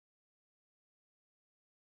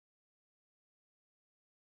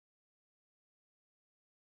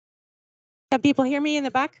Can people hear me in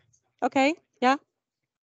the back? Okay, yeah.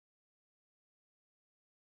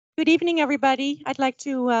 Good evening, everybody. I'd like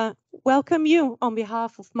to welcome you on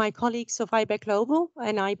behalf of my colleagues of IBEC Global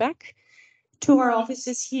and IBEC to our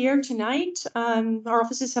offices here tonight. Our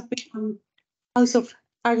offices have become House of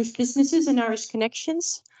Irish Businesses and Irish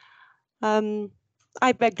Connections.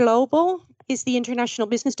 IBEC Global is the international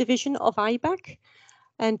business division of IBEC,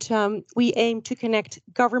 and we aim to connect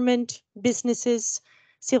government, businesses,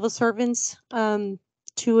 civil servants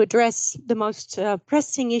to address the most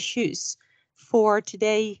pressing issues for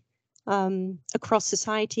today across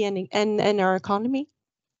society and our economy.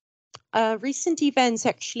 Recent events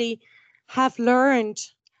actually have learned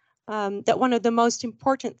that one of the most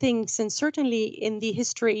important things, and certainly in the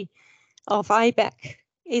history of IBEC,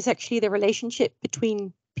 is actually the relationship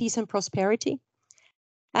between peace and prosperity.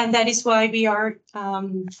 And that is why we are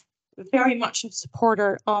very much a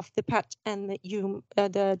supporter of the Pat and the Hume,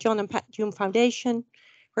 the John and Pat Hume Foundation.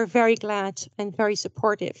 We're very glad and very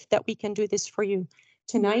supportive that we can do this for you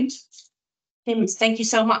tonight. James, thank you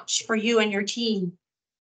so much for you and your team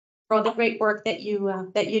for all the great work that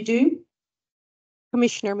you do.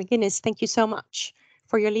 Commissioner McGuinness, thank you so much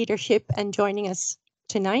for your leadership and joining us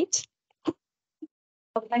tonight. I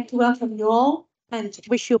would like to welcome you all and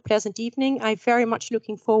wish you a pleasant evening. I'm very much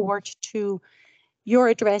looking forward to your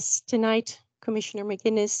address tonight, Commissioner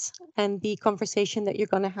McGuinness, and the conversation that you're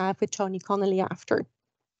going to have with Tony Connelly after.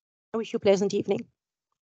 I wish you a pleasant evening.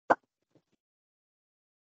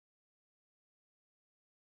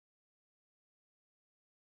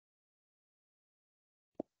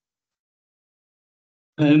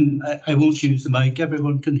 I won't use the mic.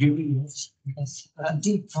 Everyone can hear me. Yes. Yes.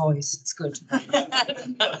 Deep voice. It's good.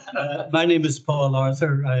 My name is Paul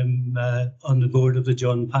Arthur. I'm on the board of the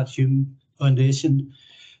John Pat Hume Foundation.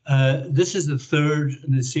 This is the third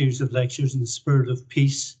in a series of lectures in the spirit of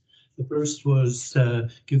peace. The first was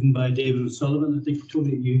given by David O'Sullivan. I think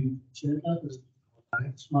Tony, you shared that.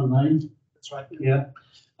 It's online. That's right. Yeah.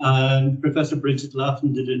 And Professor Bridget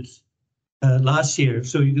Laughlin did it last year.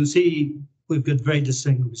 So you can see we've got very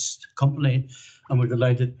distinguished company, and we're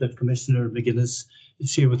delighted that Commissioner McGuinness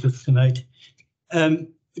is here with us tonight.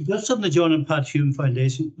 That's on the John and Pat Hume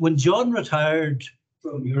Foundation. When John retired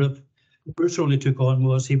from Europe, the first role he took on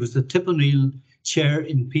was he was the Tip O'Neill Chair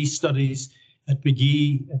in Peace Studies at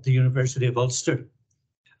McGee at the University of Ulster.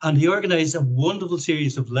 And he organised a wonderful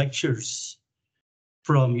series of lectures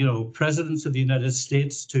from, presidents of the United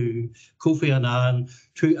States to Kofi Annan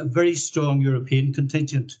to a very strong European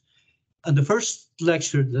contingent. And the first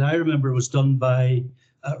lecture that I remember was done by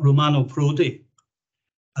Romano Prodi,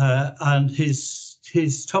 and his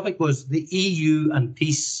topic was the EU and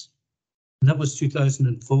peace, and that was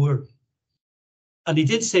 2004. And he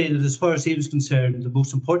did say that as far as he was concerned, the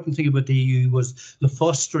most important thing about the EU was the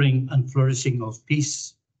fostering and flourishing of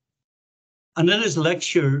peace. And in his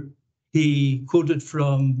lecture, he quoted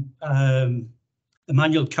from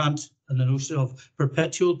Immanuel Kant and the notion of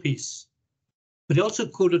perpetual peace. But he also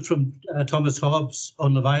quoted from Thomas Hobbes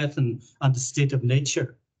on Leviathan and the state of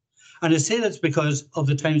nature. And I say that's because of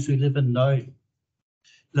the times we live in now,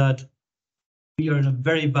 that we are in a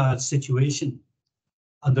very bad situation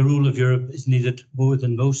and the role of Europe is needed more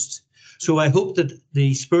than most. So I hope that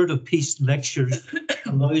the Spirit of Peace lectures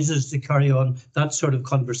allows us to carry on that sort of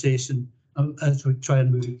conversation as we try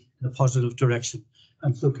and move in a positive direction.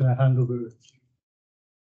 And so can I hand over?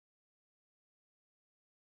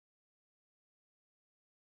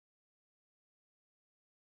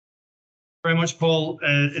 Very much, Paul.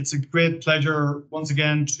 It's a great pleasure once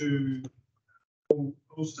again to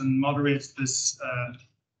host and moderate this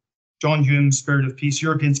John Hume Spirit of Peace,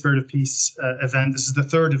 European Spirit of Peace event. This is the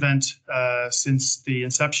third event since the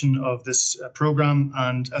inception of this programme,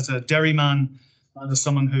 and as a dairyman and as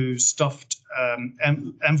someone who stuffed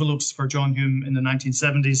envelopes for John Hume in the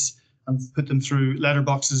 1970s and put them through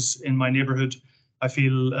letterboxes in my neighbourhood, I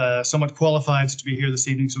feel somewhat qualified to be here this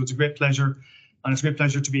evening. So it's a great pleasure. And it's a great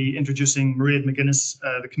pleasure to be introducing Mairead McGuinness,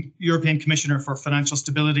 the European Commissioner for Financial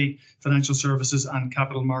Stability, Financial Services and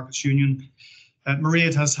Capital Markets Union.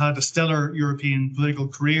 Mairead has had a stellar European political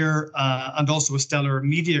career and also a stellar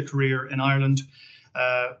media career in Ireland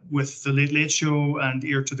with the Late Late Show and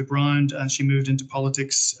Ear to the Ground, and she moved into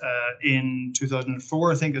politics in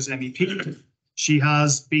 2004, I think, as MEP. She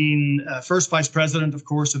has been first Vice President, of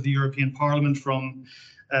course, of the European Parliament from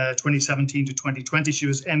 2017 to 2020. She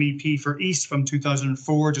was MEP for East from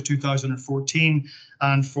 2004 to 2014,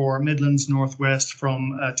 and for Midlands Northwest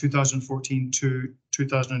from 2014 to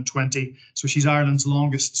 2020. So she's Ireland's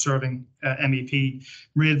longest serving MEP.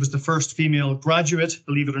 Mairead was the first female graduate,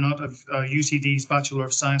 believe it or not, of UCD's Bachelor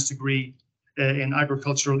of Science degree in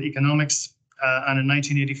agricultural economics. and in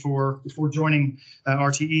 1984, before joining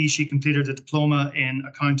RTE, she completed a diploma in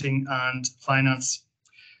accounting and finance.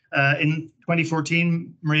 In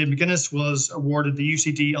 2014, Mairead McGuinness was awarded the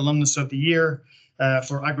UCD Alumnus of the Year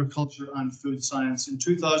for Agriculture and Food Science. In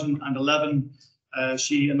 2011,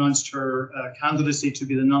 she announced her candidacy to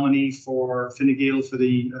be the nominee for Fine Gael for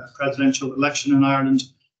the presidential election in Ireland.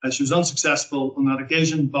 She was unsuccessful on that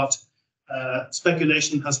occasion, but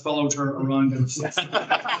speculation has followed her around. She's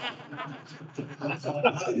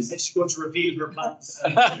going to reveal her plans.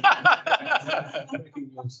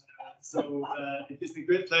 So it gives me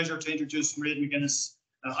great pleasure to introduce Mairead McGuinness,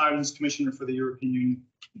 Ireland's Commissioner for the European Union.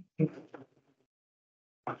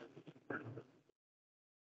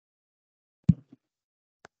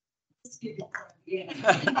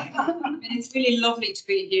 It's really lovely to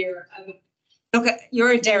be here. Look,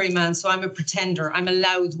 you're a dairyman, so I'm a pretender. I'm a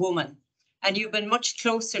loud woman. And you've been much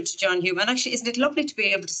closer to John Hume. And actually, isn't it lovely to be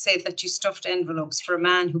able to say that you stuffed envelopes for a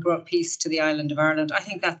man who brought peace to the island of Ireland? I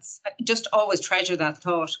think I just always treasure that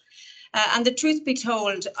thought. And the truth be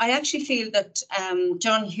told, I actually feel that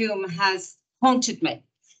John Hume has haunted me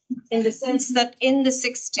in the sense that in the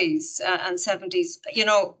 60s and 70s, you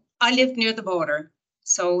know, I lived near the border.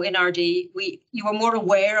 So in RD, you were more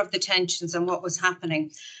aware of the tensions and what was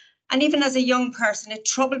happening. And even as a young person, it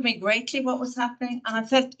troubled me greatly what was happening. And I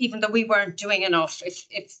felt even that we weren't doing enough,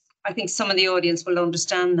 if I think some of the audience will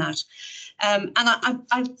understand that. And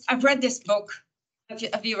I've read this book.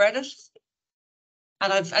 Have you read it?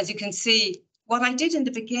 And as you can see, what I did in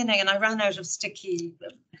the beginning, and I ran out of sticky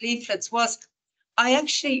leaflets, was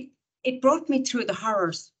it brought me through the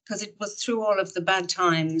horrors, because it was through all of the bad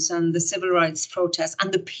times and the civil rights protests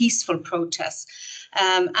and the peaceful protests.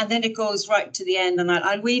 And then it goes right to the end, and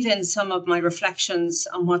I'll weave in some of my reflections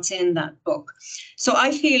on what's in that book. So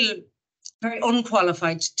I feel very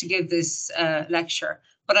unqualified to give this lecture,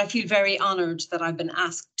 but I feel very honoured that I've been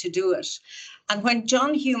asked to do it. And when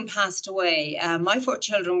John Hume passed away, my 4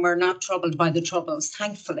 children were not troubled by the troubles,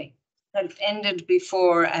 thankfully. That ended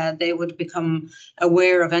before they would become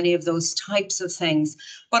aware of any of those types of things.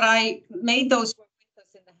 But I made those work with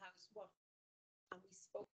us in the house, and we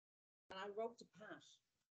spoke, and I wrote to Pat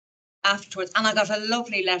afterwards, and I got a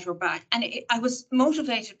lovely letter back. And I was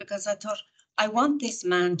motivated because I thought, I want this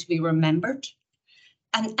man to be remembered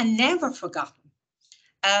and never forgotten.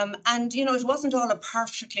 And, you know, it wasn't all a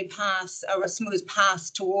perfectly path or a smooth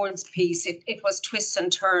path towards peace. It was twists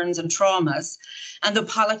and turns and traumas. And the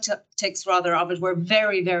politics, rather, of it were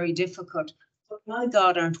very, very difficult. But my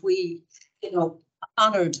God, aren't we, you know,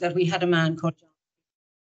 honoured that we had a man called John.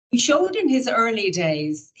 He showed in his early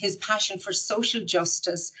days his passion for social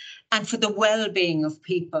justice and for the well-being of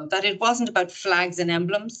people, that it wasn't about flags and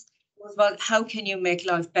emblems. It was about how can you make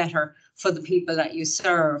life better for the people that you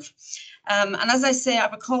serve. And as I say, I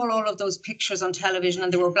recall all of those pictures on television,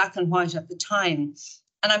 and they were black and white at the time.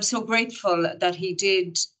 And I'm so grateful that he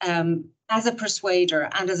did, as a persuader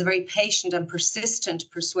and as a very patient and persistent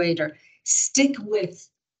persuader, stick with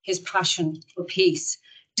his passion for peace,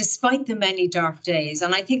 despite the many dark days.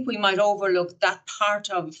 And I think we might overlook that part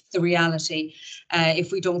of the reality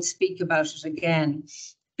if we don't speak about it again.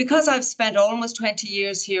 Because I've spent almost 20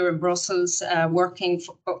 years here in Brussels working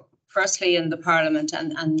firstly in the Parliament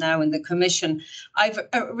and now in the Commission, I've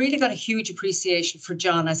really got a huge appreciation for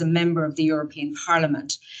John as a member of the European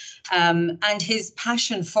Parliament. And his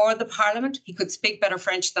passion for the Parliament, he could speak better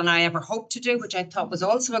French than I ever hoped to do, which I thought was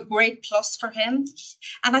also a great plus for him.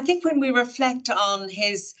 And I think when we reflect on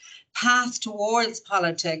his path towards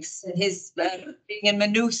politics, his being in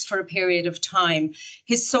Maynooth for a period of time,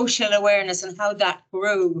 his social awareness and how that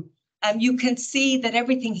grew, you can see that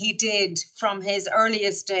everything he did from his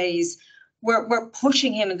earliest days were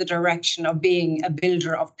pushing him in the direction of being a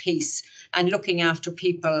builder of peace and looking after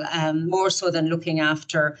people, more so than looking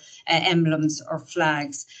after emblems or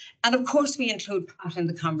flags. And of course, we include Pat in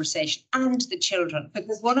the conversation and the children,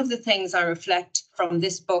 because one of the things I reflect from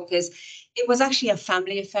this book is it was actually a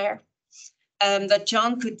family affair. That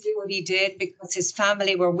John could do what he did because his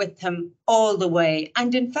family were with him all the way.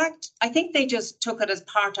 And in fact, I think they just took it as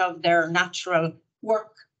part of their natural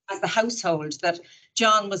work as a household, that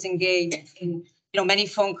John was engaged in, you know, many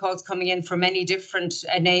phone calls coming in for many different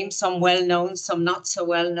names, some well-known, some not so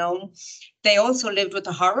well-known. They also lived with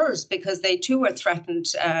the horrors because they too were threatened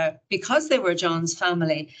because they were John's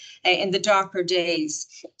family in the darker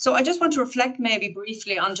days. So I just want to reflect maybe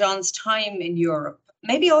briefly on John's time in Europe.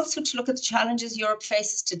 Maybe also to look at the challenges Europe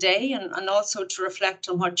faces today and also to reflect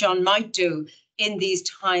on what John might do in these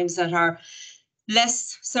times that are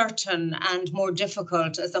less certain and more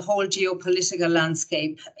difficult as the whole geopolitical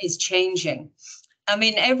landscape is changing. I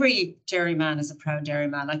mean, every dairyman is a proud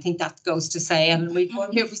dairyman. I think that goes to say, and we've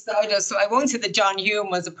one here beside us, so I won't say that John Hume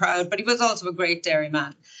was a proud, but he was also a great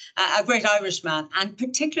dairyman, a great Irishman, and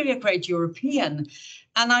particularly a great European.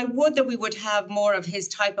 And I would that we would have more of his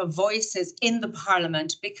type of voices in the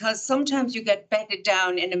Parliament, because sometimes you get bedded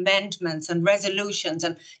down in amendments and resolutions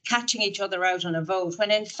and catching each other out on a vote,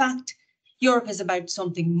 when in fact, Europe is about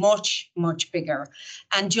something much, much bigger.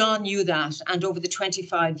 And John knew that. And over the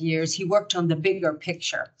 25 years, he worked on the bigger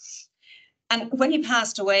picture. And when he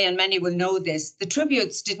passed away, and many will know this, the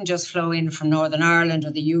tributes didn't just flow in from Northern Ireland or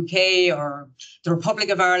the UK or the Republic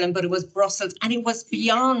of Ireland, but it was Brussels, and it was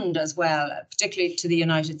beyond as well, particularly to the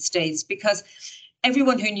United States, because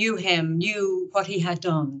everyone who knew him knew what he had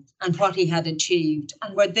done and what he had achieved,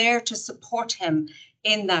 and were there to support him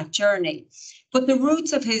in that journey. But the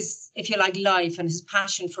roots of his, if you like, life and his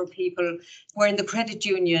passion for people were in the credit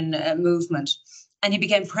union movement. And he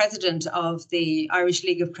became president of the Irish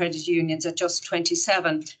League of Credit Unions at just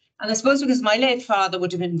 27. And I suppose because my late father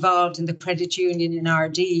would have been involved in the credit union in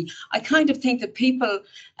RD, I kind of think that people,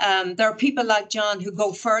 there are people like John who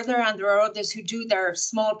go further, and there are others who do their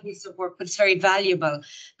small piece of work, but it's very valuable,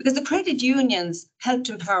 because the credit unions helped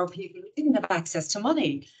empower people who didn't have access to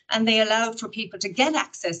money, and they allowed for people to get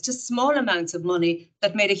access to small amounts of money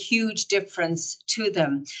that made a huge difference to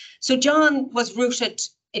them. So John was rooted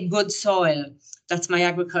in good soil. That's my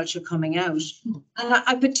agriculture coming out. And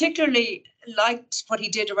I particularly liked what he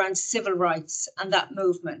did around civil rights and that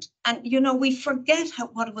movement. And, you know, we forget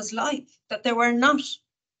what it was like, that there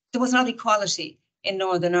was not equality in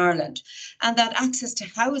Northern Ireland, and that access to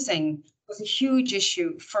housing was a huge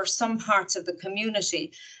issue for some parts of the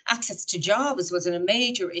community. Access to jobs was a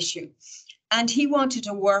major issue. And he wanted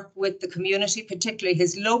to work with the community, particularly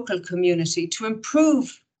his local community, to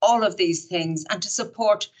improve all of these things and to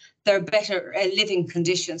support their better living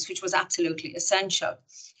conditions, which was absolutely essential.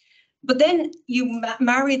 But then you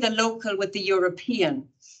marry the local with the European,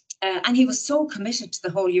 and he was so committed to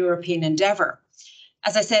the whole European endeavour.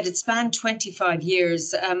 As I said, it spanned 25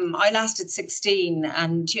 years. I lasted 16,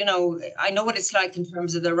 and, you know, I know what it's like in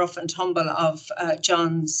terms of the rough and tumble of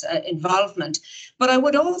John's involvement. But I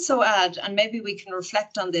would also add, and maybe we can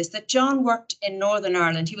reflect on this, that John worked in Northern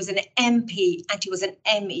Ireland. He was an MP and he was an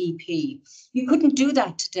MEP. You couldn't do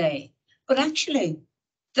that today. But actually,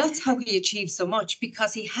 that's how he achieved so much,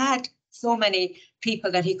 because he had so many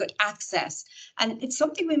people that he could access. And it's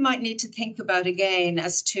something we might need to think about again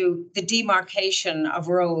as to the demarcation of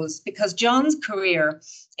roles, because John's career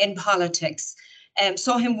in politics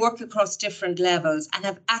saw him work across different levels and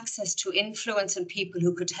have access to influence and people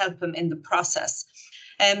who could help him in the process.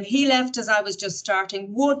 He left as I was just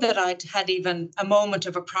starting. Would that I'd had even a moment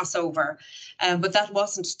of a crossover, but that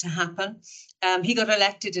wasn't to happen. He got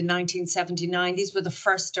elected in 1979. These were the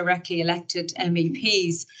first directly elected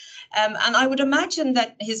MEPs. And I would imagine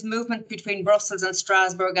that his movement between Brussels and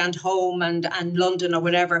Strasbourg and home and London or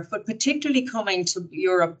whatever, but particularly coming to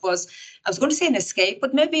Europe, was, I was going to say an escape,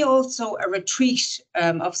 but maybe also a retreat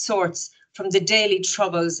of sorts from the daily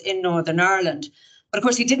troubles in Northern Ireland. But of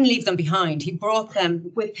course, he didn't leave them behind. He brought them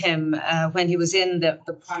with him when he was in the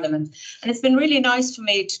Parliament. And it's been really nice for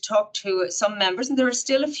me to talk to some members, and there are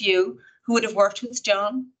still a few who would have worked with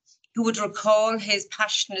John, who would recall his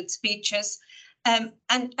passionate speeches. And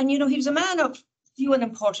you know, he was a man of few and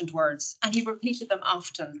important words, and he repeated them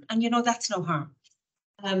often. And, you know, that's no harm,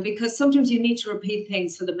 because sometimes you need to repeat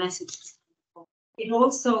things for the message. It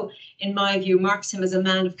also, in my view, marks him as a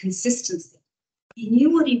man of consistency. He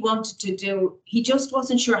knew what he wanted to do. He just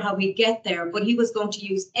wasn't sure how he'd get there, but he was going to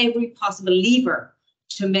use every possible lever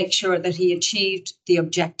to make sure that he achieved the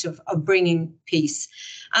objective of bringing peace.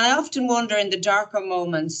 And I often wonder, in the darker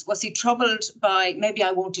moments, was he troubled by, maybe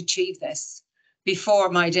I won't achieve this before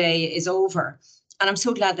my day is over? And I'm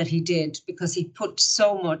so glad that he did, because he put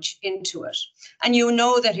so much into it. And you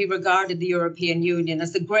know that he regarded the European Union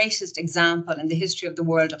as the greatest example in the history of the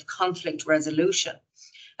world of conflict resolution,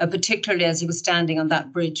 particularly as he was standing on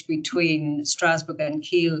that bridge between Strasbourg and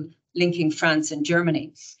Kiel, linking France and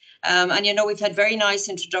Germany. And, you know, we've had very nice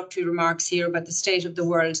introductory remarks here about the state of the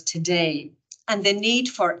world today and the need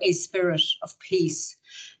for a spirit of peace,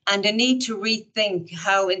 and a need to rethink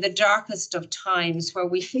how, in the darkest of times where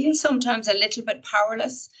we feel sometimes a little bit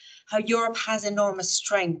powerless, how Europe has enormous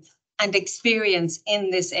strength and experience in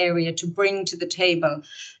this area to bring to the table,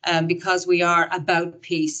 because we are about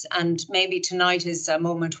peace. And maybe tonight is a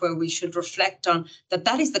moment where we should reflect on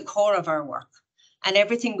that is the core of our work. And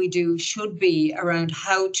everything we do should be around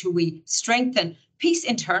how do we strengthen peace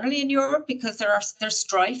internally in Europe, because there's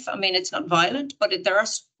strife. I mean, it's not violent, but there are,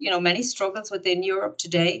 you know, many struggles within Europe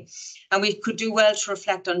today. And we could do well to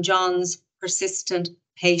reflect on John's persistent,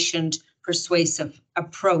 patient, persuasive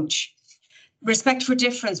approach. Respect for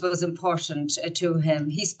difference was important to him.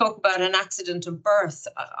 He spoke about an accident of birth.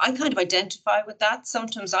 I kind of identify with that.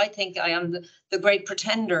 Sometimes I think I am the great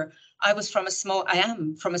pretender. I am from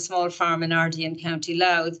a small farm in Ardee in County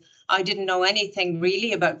Louth. I didn't know anything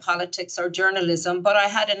really about politics or journalism, but I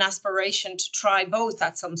had an aspiration to try both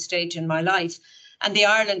at some stage in my life. And the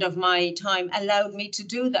Ireland of my time allowed me to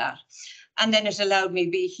do that. And then it allowed me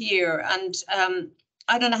to be here. And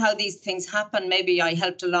I don't know how these things happen. Maybe I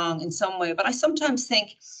helped along in some way, but I sometimes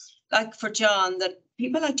think, like for John, that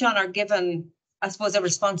people like John are given, I suppose, a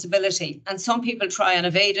responsibility, and some people try and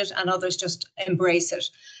evade it and others just embrace it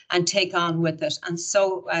and take on with it. And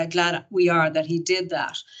so glad we are that he did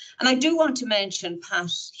that. And I do want to mention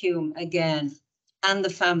Pat Hume again and the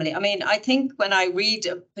family. I mean, I think when I read,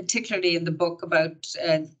 particularly in the book about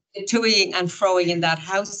the toing and froing in that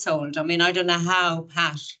household, I mean, I don't know how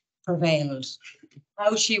Pat prevailed.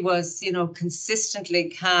 How she was, consistently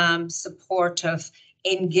calm, supportive,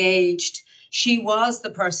 engaged. She was the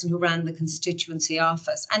person who ran the constituency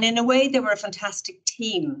office. And in a way, they were a fantastic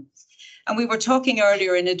team. And we were talking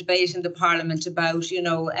earlier in a debate in the Parliament about,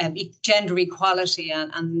 gender equality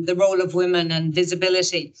and the role of women and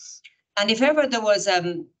visibility. And if ever there was,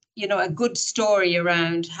 a good story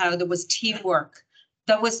around how there was teamwork,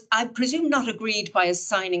 that was, I presume, not agreed by a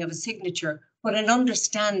signing of a signature, but an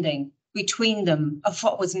understanding between them of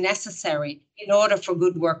what was necessary in order for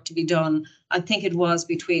good work to be done. I think it was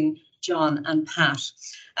between John and Pat.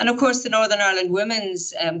 And of course, the Northern Ireland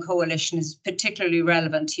Women's Coalition is particularly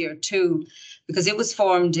relevant here too, because it was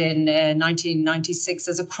formed in 1996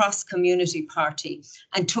 as a cross-community party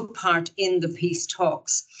and took part in the peace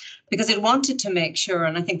talks, because it wanted to make sure,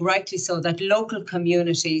 and I think rightly so, that local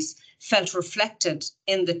communities felt reflected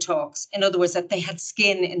in the talks. In other words, that they had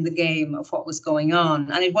skin in the game of what was going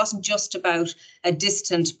on. And it wasn't just about a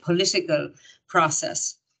distant political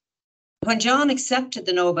process. When John accepted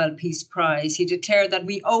the Nobel Peace Prize, he declared that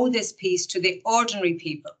we owe this peace to the ordinary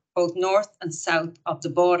people, both north and south of the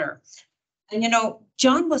border. And,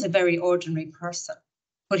 John was a very ordinary person,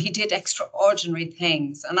 but he did extraordinary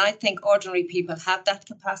things. And I think ordinary people have that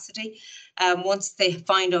capacity once they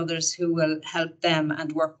find others who will help them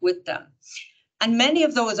and work with them. And many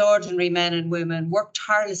of those ordinary men and women worked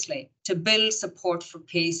tirelessly to build support for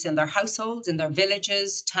peace in their households, in their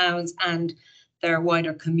villages, towns, and their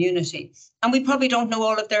wider community. And we probably don't know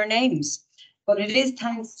all of their names, but it is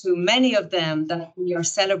thanks to many of them that we are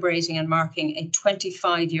celebrating and marking a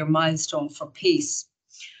 25-year milestone for peace.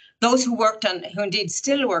 Those who worked and who indeed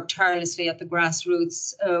still work tirelessly at the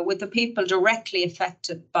grassroots with the people directly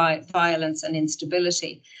affected by violence and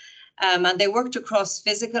instability. And they worked across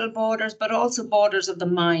physical borders, but also borders of the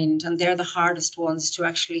mind. And they're the hardest ones to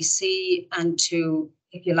actually see and to,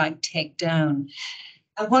 if you like, take down.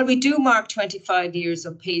 And while we do mark 25 years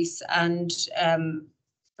of peace and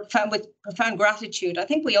with profound gratitude, I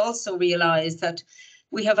think we also realise that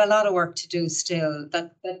we have a lot of work to do still,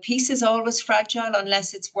 that peace is always fragile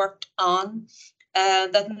unless it's worked on,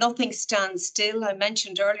 that nothing stands still. I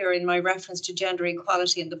mentioned earlier in my reference to gender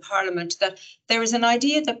equality in the Parliament that there is an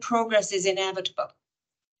idea that progress is inevitable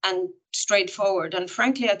and straightforward. And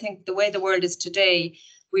frankly, I think the way the world is today,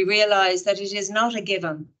 we realise that it is not a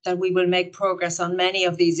given that we will make progress on many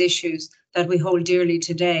of these issues that we hold dearly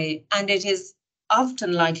today. And it is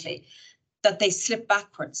often likely that they slip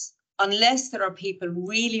backwards unless there are people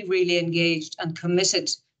really, really engaged and committed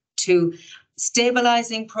to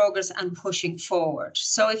stabilising progress and pushing forward.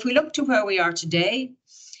 So if we look to where we are today,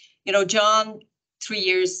 John, 3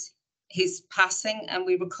 years his passing, and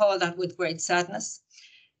we recall that with great sadness.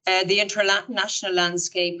 The international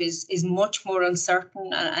landscape is much more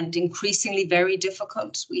uncertain and increasingly very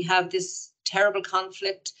difficult. We have this terrible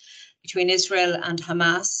conflict between Israel and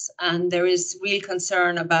Hamas, and there is real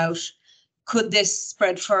concern about could this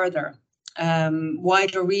spread further?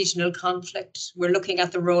 Wider regional conflict. We're looking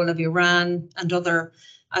at the role of Iran and other,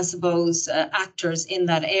 I suppose, actors in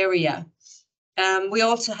that area. We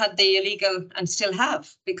also had the illegal, and still have,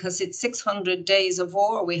 because it's 600 days of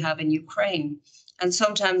war we have in Ukraine. And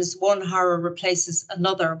sometimes one horror replaces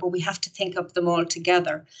another, but we have to think of them all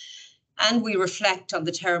together. And we reflect on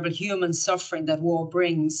the terrible human suffering that war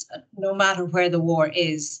brings, no matter where the war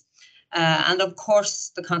is. And of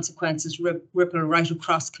course, the consequences ripple right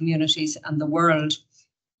across communities and the world.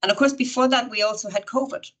 And of course, before that, we also had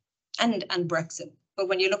COVID and Brexit. But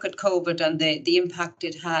when you look at COVID and the impact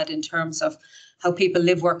it had in terms of how people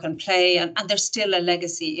live, work and play, and there's still a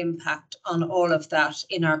legacy impact on all of that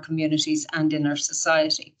in our communities and in our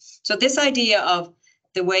society. So this idea of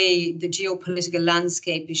the way the geopolitical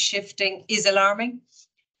landscape is shifting is alarming.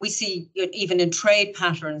 We see even in trade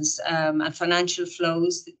patterns and financial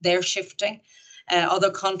flows, they're shifting.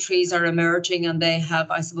 Other countries are emerging and they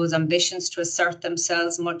have, I suppose, ambitions to assert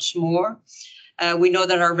themselves much more. We know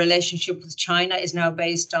that our relationship with China is now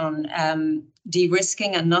based on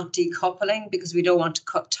de-risking and not decoupling because we don't want to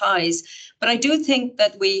cut ties. But I do think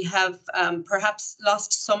that we have perhaps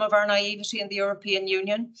lost some of our naivety in the European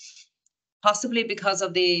Union, possibly because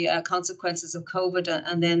of the consequences of COVID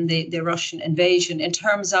and then the Russian invasion, in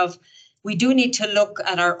terms of we do need to look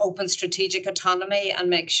at our open strategic autonomy and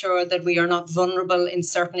make sure that we are not vulnerable in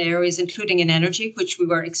certain areas, including in energy, which we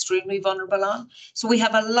were extremely vulnerable on. So we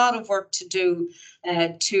have a lot of work to do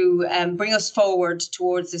to bring us forward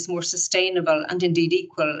towards this more sustainable and indeed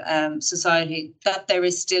equal society, that there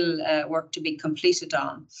is still work to be completed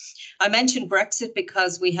on. I mentioned Brexit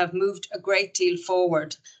because we have moved a great deal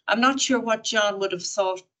forward. I'm not sure what John would have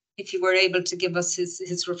thought if he were able to give us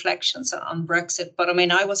his reflections on Brexit. But I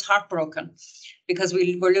mean, I was heartbroken because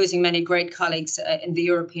we were losing many great colleagues in the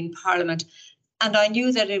European Parliament. And I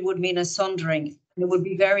knew that it would mean a sundering. It would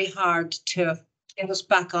be very hard to get us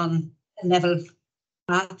back on a level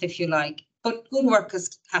path, if you like. But good work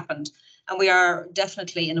has happened. And we are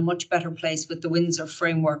definitely in a much better place with the Windsor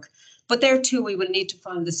framework. But there too, we will need to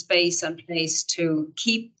find the space and place to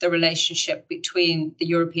keep the relationship between the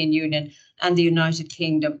European Union and the United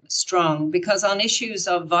Kingdom strong, because on issues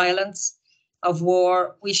of violence, of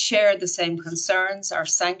war, we share the same concerns. Our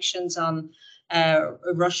sanctions on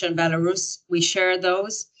Russia and Belarus, we share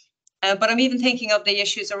those. But I'm even thinking of the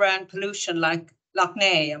issues around pollution like Lough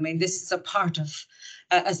Neagh. I mean, this is a part of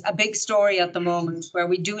a big story at the moment where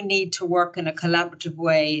we do need to work in a collaborative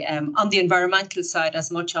way on the environmental side as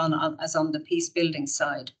much as on the peace building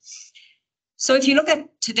side. So if you look at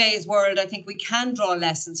today's world, I think we can draw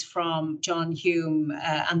lessons from John Hume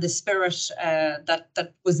and the spirit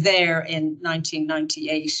that was there in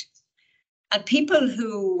 1998. And people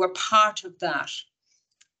who were part of that,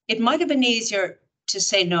 it might have been easier to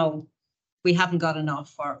say, no, we haven't got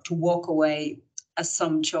enough, or to walk away, as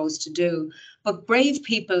some chose to do. But brave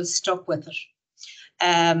people stuck with it.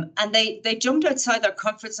 And they jumped outside their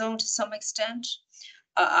comfort zone to some extent.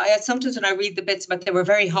 Sometimes when I read the bits about they were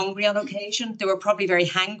very hungry on occasion, they were probably very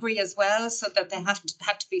hangry as well, so that they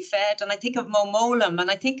had to be fed. And I think of Momolam,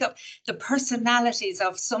 and I think of the personalities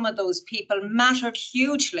of some of those people mattered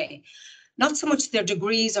hugely. Not so much their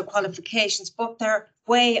degrees or qualifications, but their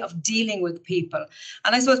way of dealing with people.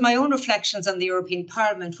 And I suppose my own reflections on the European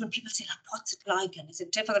Parliament, when people say, what's it like and is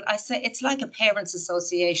it difficult? I say it's like a parents'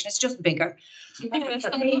 association. It's just bigger.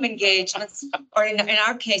 Same engagements, or in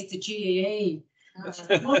our case, the GAA.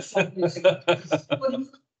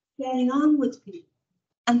 Getting on with people.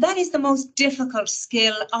 And that is the most difficult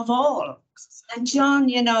skill of all. And John,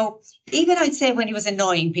 you know, even I'd say when he was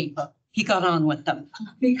annoying people, he got on with them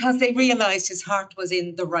because they realized his heart was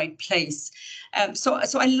in the right place. So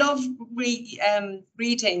I love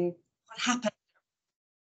reading what happened.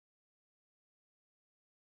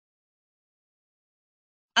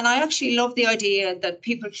 And I actually love the idea that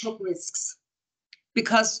people took risks,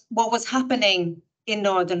 because what was happening in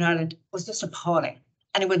Northern Ireland was just appalling,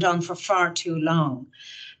 and it went on for far too long.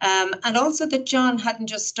 And also that John hadn't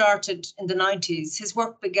just started in the 90s. His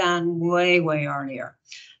work began way, way earlier.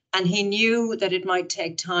 And he knew that it might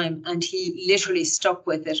take time, and he literally stuck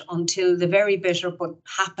with it until the very bitter, but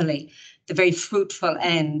happily, the very fruitful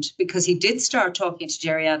end, because he did start talking to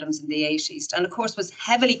Gerry Adams in the 80s, and of course was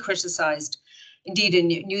heavily criticised, indeed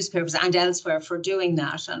in newspapers and elsewhere, for doing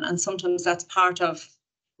that. And sometimes that's part of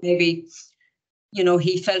maybe, you know,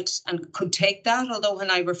 he felt and could take that, although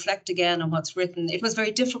when I reflect again on what's written, it was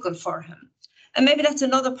very difficult for him. And maybe that's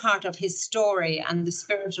another part of his story and the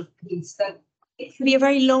spirit of peace, that it can be a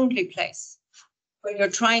very lonely place when you're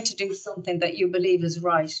trying to do something that you believe is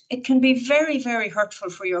right. It can be very, very hurtful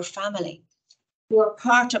for your family. You're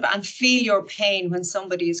part of and feel your pain when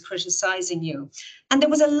somebody is criticising you. And there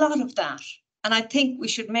was a lot of that. And I think we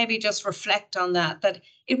should maybe just reflect on that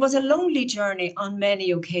it was a lonely journey on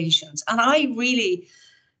many occasions. And I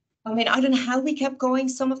don't know how we kept going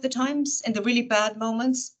some of the times in the really bad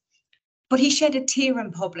moments. But he shed a tear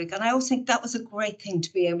in public. And I always think that was a great thing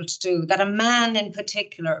to be able to do, that a man in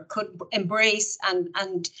particular could embrace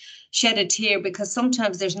and shed a tear, because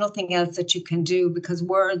sometimes there's nothing else that you can do because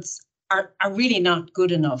words are really not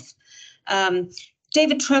good enough.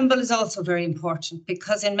 David Trimble is also very important,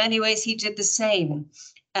 because in many ways he did the same.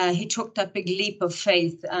 He took that big leap of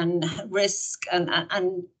faith and risk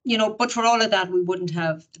and you know, but for all of that, we wouldn't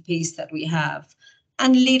have the peace that we have.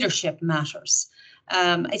 And leadership matters.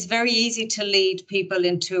 It's very easy to lead people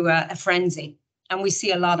into a frenzy, and we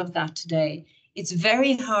see a lot of that today. It's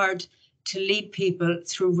very hard to lead people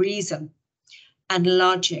through reason and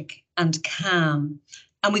logic and calm.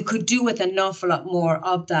 And we could do with an awful lot more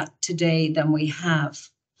of that today than we have.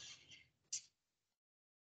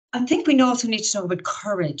 I think we also need to talk about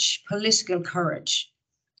courage, political courage.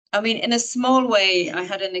 I mean, in a small way, I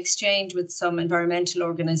had an exchange with some environmental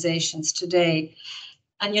organizations today.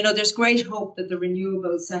 And, you know, there's great hope that the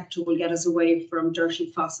renewable sector will get us away from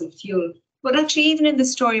dirty fossil fuel. But actually, even in the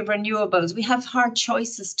story of renewables, we have hard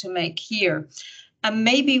choices to make here. And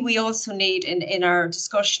maybe we also need, in our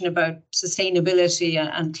discussion about sustainability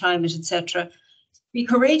and climate, etc., be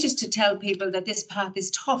courageous to tell people that this path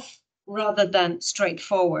is tough rather than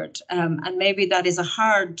straightforward. And maybe that is a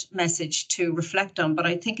hard message to reflect on, but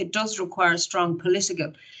I think it does require strong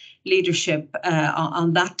political leadership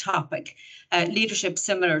on that topic, leadership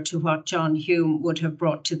similar to what John Hume would have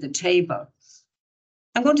brought to the table.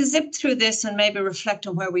 I'm going to zip through this and maybe reflect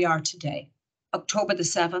on where we are today. October the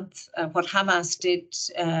 7th, what Hamas did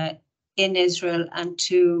in Israel and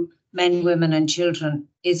to men, women and children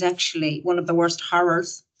is actually one of the worst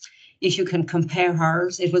horrors. If you can compare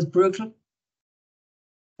horrors, it was brutal.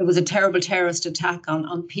 It was a terrible terrorist attack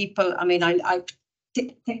on people. I mean, I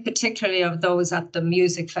think particularly of those at the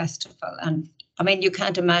music festival. And I mean, you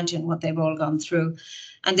can't imagine what they've all gone through.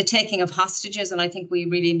 And the taking of hostages. And I think we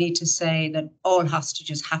really need to say that all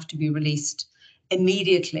hostages have to be released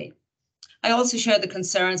immediately. I also share the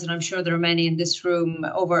concerns, and I'm sure there are many in this room,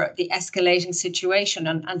 over the escalating situation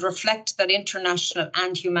and reflect that international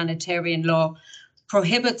and humanitarian law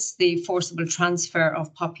prohibits the forcible transfer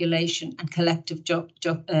of population and collective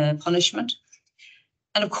punishment.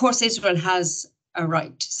 And of course, Israel has a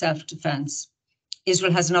right to self-defense.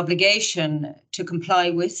 Israel has an obligation to comply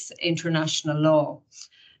with international law.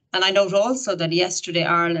 And I note also that yesterday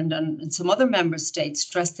Ireland and some other member states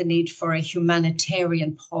stressed the need for a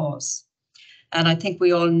humanitarian pause. And I think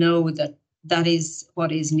we all know that that is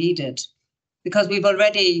what is needed, because we've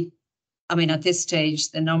already, I mean, at this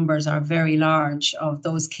stage, the numbers are very large of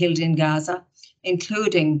those killed in Gaza,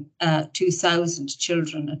 including 2,000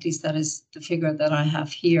 children. At least that is the figure that I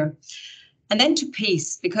have here. And then to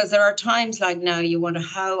peace, because there are times like now you wonder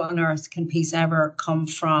how on earth can peace ever come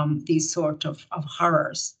from these sort of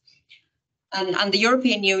horrors. And the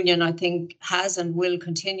European Union, I think, has and will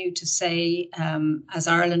continue to say, as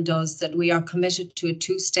Ireland does, that we are committed to a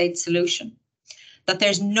two-state solution, that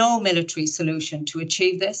there's no military solution to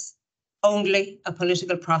achieve this. Only a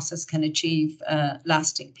political process can achieve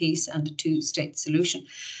lasting peace and a two-state solution.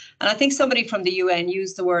 And I think somebody from the UN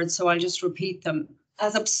used the words, so I'll just repeat them.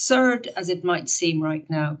 As absurd as it might seem right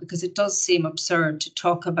now, because it does seem absurd to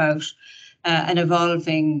talk about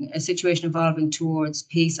a situation evolving towards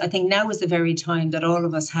peace, I think now is the very time that all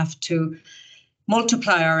of us have to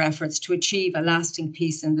multiply our efforts to achieve a lasting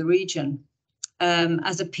peace in the region.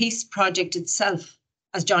 As a peace project itself,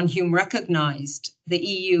 as John Hume recognised, the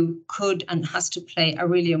EU could and has to play a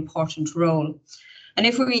really important role. And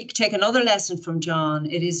if we take another lesson from John,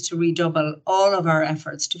 it is to redouble all of our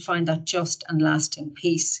efforts to find that just and lasting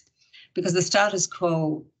peace, because the status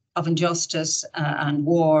quo of injustice and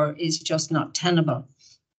war is just not tenable.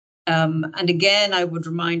 And again, I would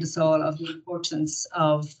remind us all of the importance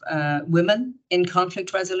of women in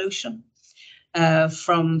conflict resolution,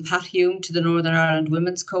 from Pat Hume to the Northern Ireland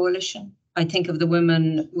Women's Coalition. I think of the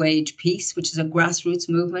Women Wage Peace, which is a grassroots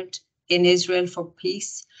movement in Israel for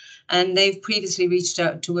peace. And they've previously reached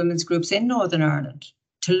out to women's groups in Northern Ireland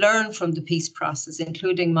to learn from the peace process,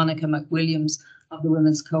 including Monica McWilliams of the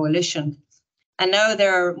Women's Coalition. And now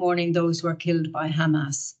they're mourning those who are killed by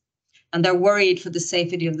Hamas. And they're worried for the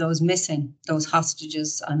safety of those missing, those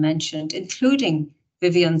hostages I mentioned, including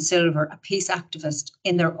Vivian Silver, a peace activist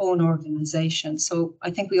in their own organisation. So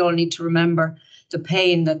I think we all need to remember the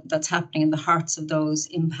pain that's happening in the hearts of those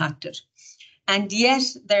impacted. And yet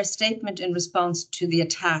their statement in response to the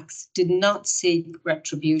attacks did not seek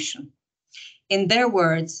retribution. In their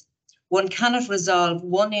words, one cannot resolve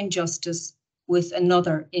one injustice with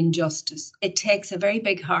another injustice. It takes a very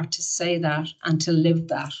big heart to say that and to live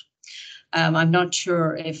that. I'm not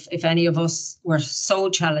sure if any of us were so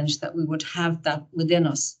challenged that we would have that within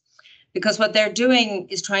us. Because what they're doing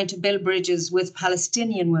is trying to build bridges with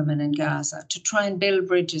Palestinian women in Gaza, to try and build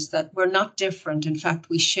bridges that we're not different. In fact,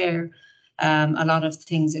 we share a lot of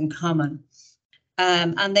things in common.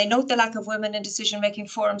 And they note the lack of women in decision-making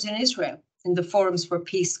forums in Israel, in the forums where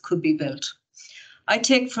peace could be built. I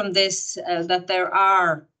take from this that there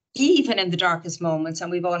are, even in the darkest moments,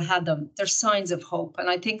 and we've all had them, there's signs of hope. And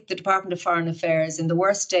I think the Department of Foreign Affairs, in the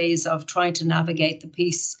worst days of trying to navigate the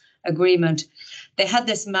peace agreement, they had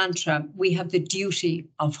this mantra: we have the duty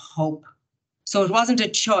of hope. So it wasn't a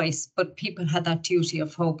choice, but people had that duty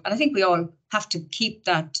of hope. And I think we all have to keep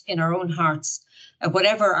that in our own hearts,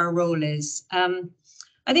 whatever our role is.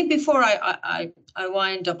 I think before I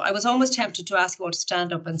wind up, I was almost tempted to ask you all to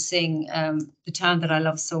stand up and sing The Town That I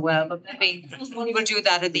Love So Well, but maybe we will do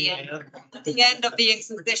that at the end of the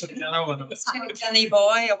exhibition. Jenny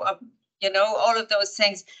Boy, all of those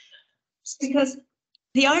things. Because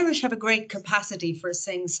the Irish have a great capacity for a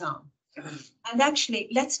sing-song. And actually,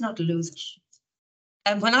 let's not lose it.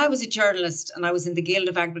 And when I was a journalist and I was in the Guild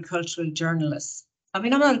of Agricultural Journalists, I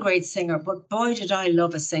mean, I'm not a great singer, but boy, did I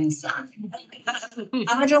love a sing-song. And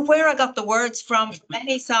I don't know where I got the words from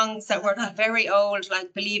many songs that were very old,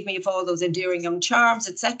 like Believe Me, of all those endearing young charms,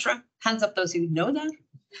 etc. Hands up those who know that.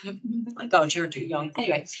 Oh my God, you're too young.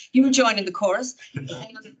 Anyway, you were joining the chorus.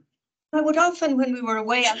 I would often, when we were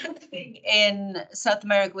away in South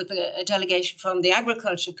America with a delegation from the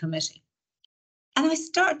Agriculture Committee, and I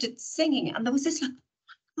started singing, and there was this like,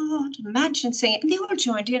 God, imagine singing. And they all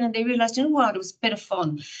joined in and they realized, you know what, it was a bit of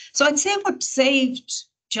fun. So I'd say what saved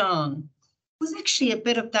John was actually a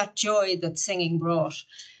bit of that joy that singing brought.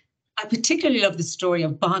 I particularly love the story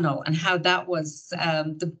of Bono and how that was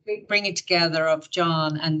the bringing together of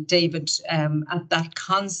John and David at that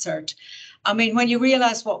concert. I mean, when you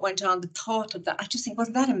realize what went on, the thought of that, I just think,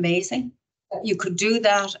 wasn't that amazing? That you could do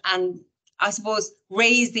that and I suppose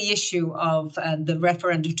raise the issue of the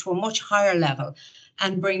referendum to a much higher level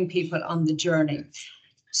and bring people on the journey.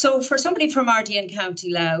 So for somebody from Ardean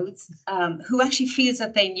County Louth, who actually feels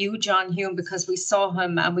that they knew John Hume because we saw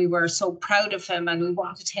him and we were so proud of him and we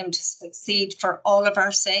wanted him to succeed for all of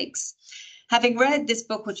our sakes, having read this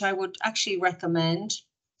book, which I would actually recommend,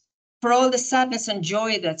 for all the sadness and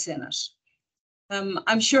joy that's in it,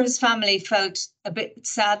 I'm sure his family felt a bit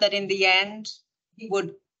sad that in the end he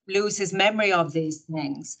would lose his memory of these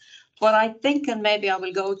things. But I think, and maybe I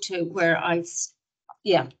will go to where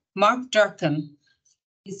Mark Durkin,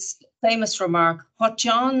 his famous remark, what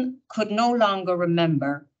John could no longer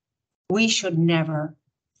remember, we should never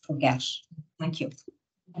forget. Thank you.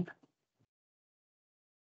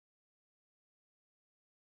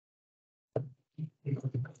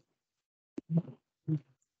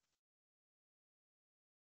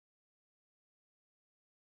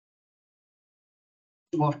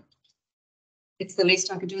 What? It's the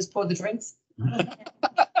least I could do is pour the drinks.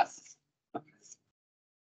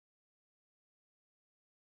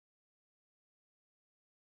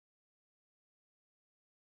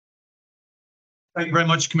 Thank you very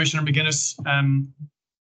much, Commissioner McGuinness.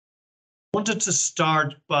 Wanted to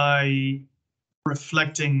start by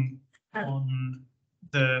reflecting on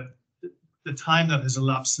the time that has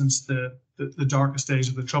elapsed since the darkest days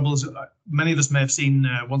of the Troubles. Many of us may have seen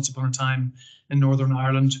Once Upon a Time in Northern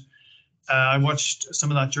Ireland. I watched some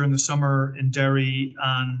of that during the summer in Derry,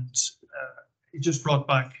 and it just brought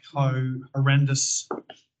back how horrendous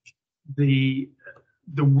the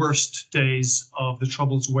worst days of the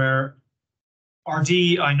Troubles were.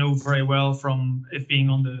 RD, I know very well from it being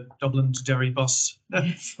on the Dublin to Derry bus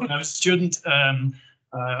when I was a student,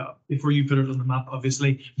 before you put it on the map,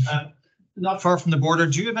 obviously. Not far from the border.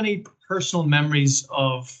 Do you have any personal memories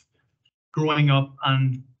of growing up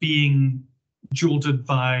and being jolted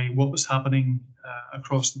by what was happening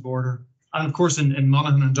across the border? And of course in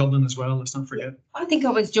Monaghan and Dublin as well, let's not forget. I think I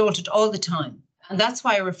was jolted all the time. And that's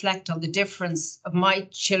why I reflect on the difference of my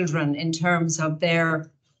children in terms of their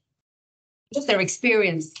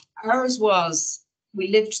experience. Ours was, we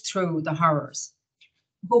lived through the horrors,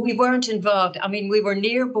 but we weren't involved. I mean, we were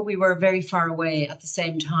near, but we were very far away at the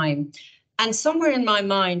same time. And somewhere in my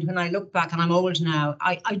mind, when I look back, and I'm old now,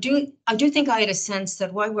 I do think I had a sense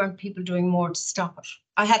that why weren't people doing more to stop it?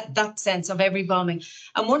 I had that sense of every bombing.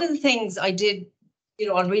 And one of the things I did,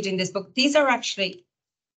 on reading this book, these are actually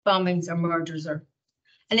bombings or murders, and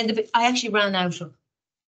I actually ran out of,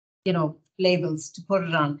 labels to put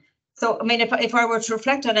it on. So, I mean, if I were to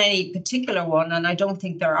reflect on any particular one, and I don't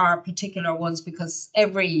think there are particular ones because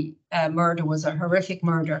every murder was a horrific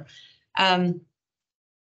murder. When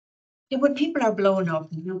people are blown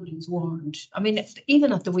up and nobody's warned. I mean,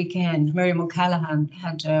 even at the weekend, Miriam O'Callaghan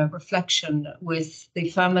had a reflection with the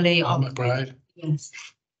family of McBride. Yes,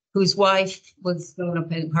 whose wife was blown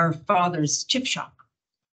up in her father's chip shop.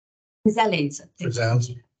 Griselli's, I think.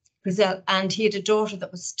 Grisel, and he had a daughter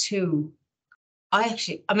that was 2.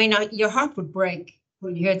 Your heart would break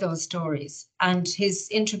when you hear those stories. And his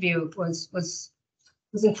interview was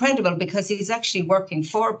incredible because he's actually working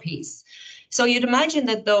for peace. So you'd imagine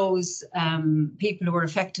that those people who were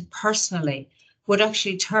affected personally would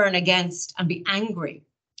actually turn against and be angry.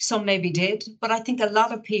 Some maybe did, but I think a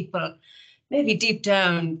lot of people, maybe deep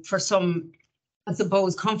down for some I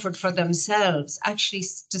suppose, comfort for themselves, actually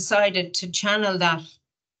decided to channel that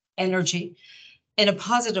energy in a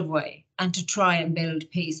positive way and to try and build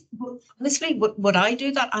peace. But honestly, would I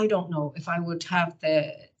do that? I don't know if I would have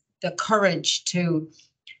the courage to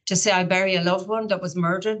say I bury a loved one that was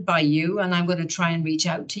murdered by you and I'm going to try and reach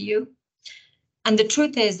out to you. And the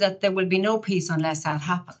truth is that there will be no peace unless that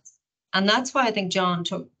happens. And that's why I think John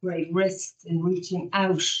took great risks in reaching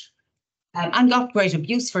out and got great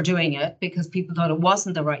abuse for doing it because people thought it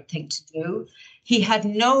wasn't the right thing to do. He had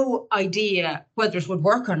no idea whether it would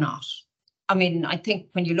work or not. I mean, I think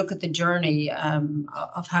when you look at the journey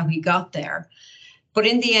of how he got there, but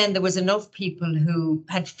in the end, there was enough people who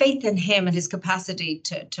had faith in him and his capacity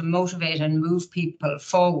to motivate and move people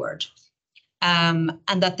forward, and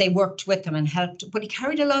that they worked with him and helped. But he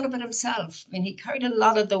carried a lot of it himself. I mean, he carried a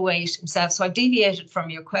lot of the weight himself. So I've deviated from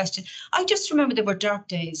your question. I just remember there were dark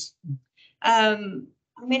days. I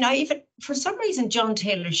mean, for some reason, John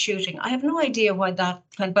Taylor's shooting, I have no idea why that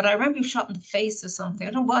went, but I remember he was shot in the face or something.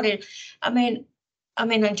 I don't know what it, I mean,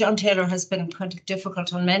 and John Taylor has been kind of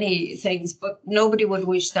difficult on many things, but nobody would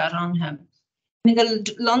wish that on him. I mean,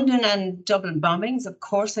 the London and Dublin bombings, of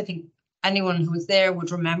course, I think anyone who was there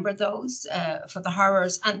would remember those for the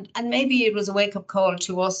horrors. And maybe it was a wake-up call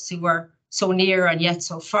to us who were so near and yet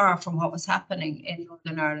so far from what was happening in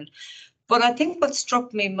Northern Ireland. But I think what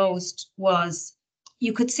struck me most was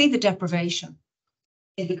you could see the deprivation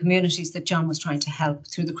in the communities that John was trying to help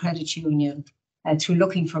through the credit union, through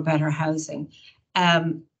looking for better housing.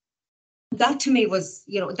 That to me was,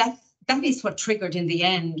 that is what triggered in the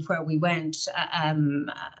end where we went, and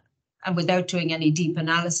without doing any deep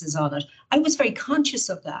analysis on it, I was very conscious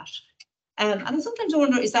of that. And I sometimes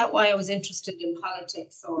wonder, is that why I was interested in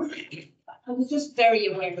politics? Or I was just very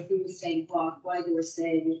aware of who was saying what, why they were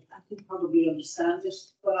saying it. I can probably understand it,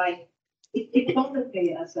 but it bothered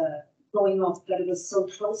me as a growing up that it was so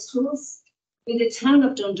close to us. I mean, the town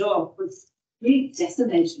of Dundalk was really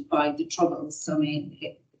decimated by the Troubles. I mean,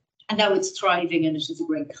 and now it's thriving and it is a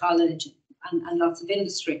great college and lots of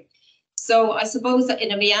industry. So I suppose that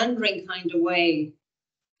in a meandering kind of way,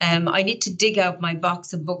 I need to dig out my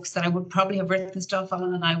box of books that I would probably have written stuff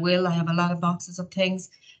on, and I will. I have a lot of boxes of things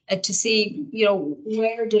to see,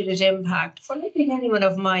 where did it impact? For I think anyone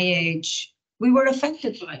of my age, we were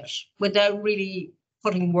affected by it without really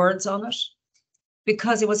putting words on it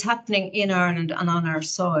because it was happening in Ireland and on our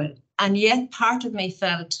soil. And yet part of me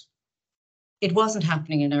felt it wasn't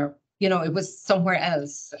happening in our, it was somewhere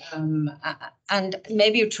else. And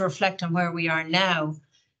maybe to reflect on where we are now.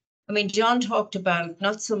 I mean, John talked about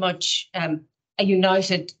not so much a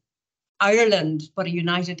united Ireland, but a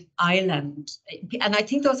united island. And I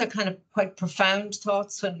think those are kind of quite profound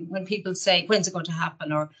thoughts when people say, when's it going to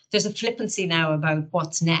happen? Or there's a flippancy now about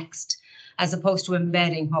what's next, as opposed to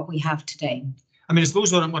embedding what we have today. I mean, I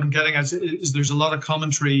suppose what I'm getting at is there's a lot of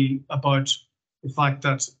commentary about the fact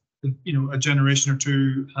that, a generation or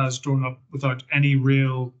two has grown up without any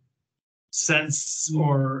real sense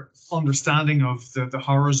or understanding of the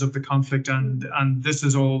horrors of the conflict, and this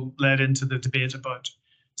has all led into the debate about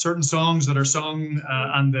certain songs that are sung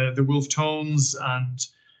and the wolf tones and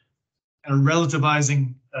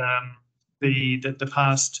relativizing the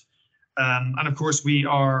past, and of course we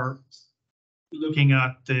are looking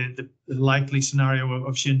at the likely scenario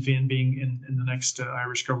of Sinn Féin being in the next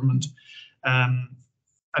Irish government.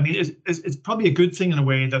 I mean, it's probably a good thing in a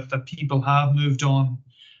way that people have moved on.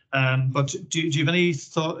 But do you have any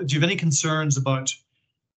thought? Do you have any concerns about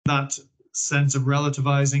that sense of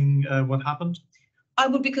relativizing what happened? I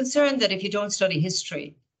would be concerned that if you don't study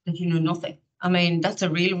history, that you know nothing. I mean, that's a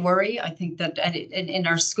real worry. I think that in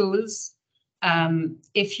our schools,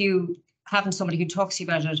 if you haven't somebody who talks to you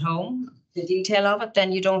about it at home, the detail of it,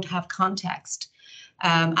 then you don't have context.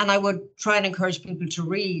 And I would try and encourage people to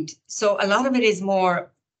read. So a lot of it is more,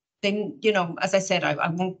 then, as I said, I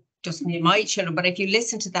won't just mean my children, but if you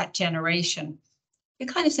listen to that generation, you're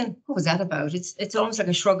kind of saying, what was that about? It's almost like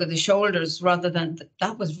a shrug of the shoulders rather than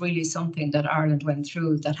that was really something that Ireland went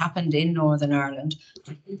through, that happened in Northern Ireland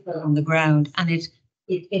on the ground, and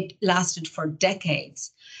it lasted for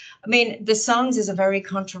decades. I mean, the songs is a very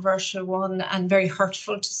controversial one and very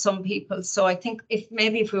hurtful to some people. So I think if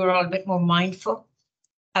we were all a bit more mindful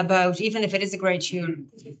about, even if it is a great tune,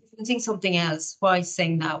 if you can sing something else, why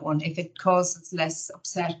sing that one if it causes less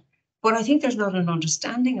upset? But I think there's not an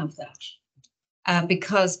understanding of that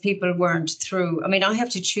because people weren't through. I mean, I have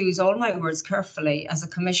to choose all my words carefully as a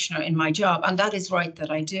commissioner in my job, and that is right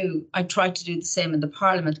that I do. I try to do the same in the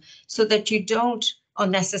Parliament so that you don't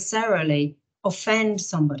unnecessarily offend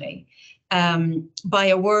somebody. by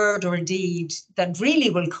a word or a deed that really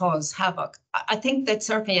will cause havoc. I think that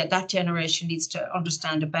certainly that generation needs to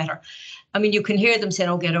understand it better. I mean, you can hear them saying,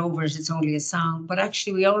 oh, get over it, it's only a song. But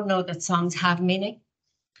actually, we all know that songs have meaning.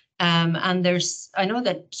 And I know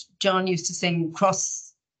that John used to sing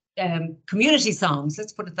cross community songs,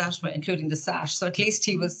 let's put it that way, including the sash. So at least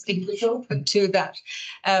he was open to that.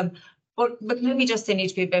 But maybe just they need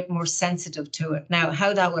to be a bit more sensitive to it. Now,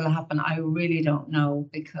 how that will happen, I really don't know,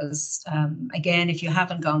 because again, if you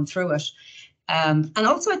haven't gone through it, and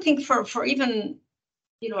also I think for even,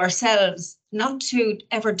 you know, ourselves, not to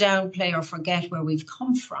ever downplay or forget where we've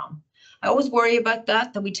come from. I always worry about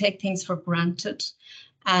that we take things for granted,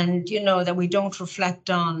 and, you know, that we don't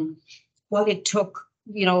reflect on what it took,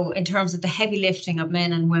 you know, in terms of the heavy lifting of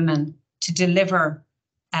men and women to deliver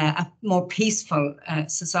a more peaceful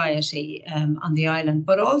society on the island,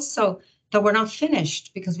 but also that we're not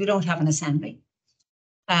finished because we don't have an assembly.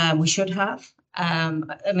 We should have. I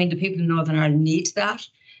mean, the people in Northern Ireland need that.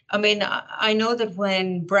 I mean, I know that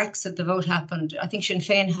when Brexit, the vote happened, I think Sinn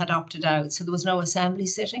Féin had opted out, so there was no assembly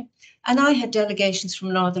sitting. And I had delegations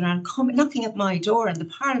from Northern Ireland coming, knocking at my door in the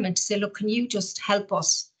Parliament to say, look, can you just help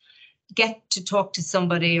us get to talk to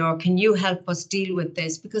somebody, or can you help us deal with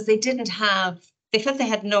this? Because they felt they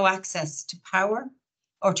had no access to power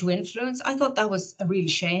or to influence. I thought that was a real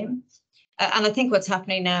shame. And I think what's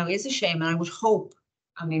happening now is a shame. And I would hope,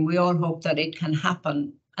 I mean, we all hope that it can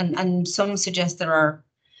happen. And some suggest there are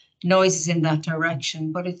noises in that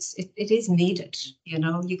direction, but it is needed. You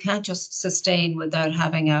know, you can't just sustain without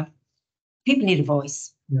having people need a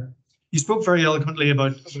voice. Yeah. You spoke very eloquently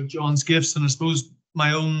about John's gifts, and I suppose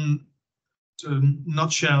my own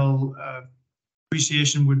nutshell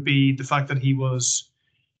appreciation would be the fact that he was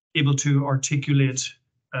able to articulate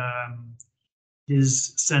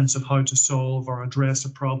his sense of how to solve or address a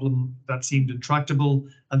problem that seemed intractable,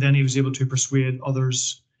 and then he was able to persuade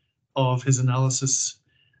others of his analysis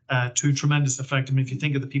to tremendous effect. I mean, if you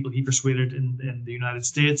think of the people he persuaded in the United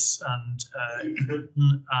States and in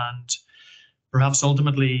Britain, and perhaps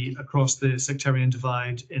ultimately across the sectarian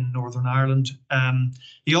divide in Northern Ireland,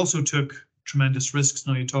 he also took tremendous risks.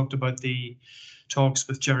 Now, you talked about the talks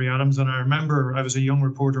with Gerry Adams, and I remember I was a young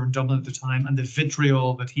reporter in Dublin at the time, and the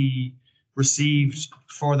vitriol that he received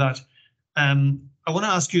for that. I want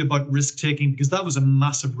to ask you about risk taking, because that was a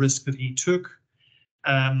massive risk that he took.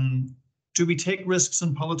 Do we take risks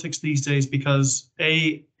in politics these days? Because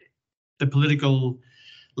the political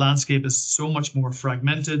landscape is so much more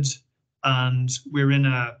fragmented, and we're in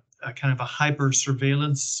a kind of a hyper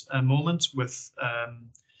surveillance moment with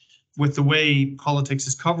the way politics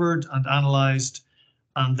is covered and analysed,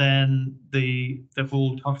 and then the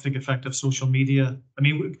whole toxic effect of social media. I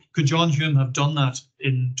mean, could John Hume have done that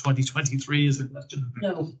in 2023 is the question.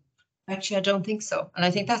 No, actually, I don't think so. And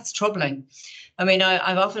I think that's troubling. I mean,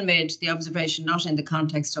 I've often made the observation, not in the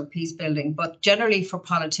context of peace building, but generally for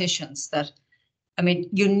politicians, that, I mean,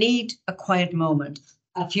 you need a quiet moment,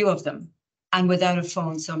 a few of them, and without a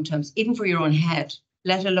phone sometimes, even for your own head,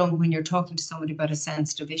 let alone when you're talking to somebody about a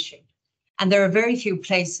sensitive issue. And there are very few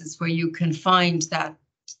places where you can find that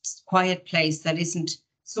quiet place that isn't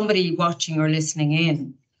somebody watching or listening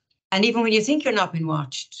in. And even when you think you're not being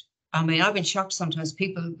watched, I mean, I've been shocked sometimes.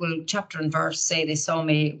 People will chapter and verse say they saw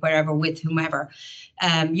me wherever with whomever.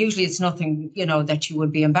 Usually it's nothing, you know, that you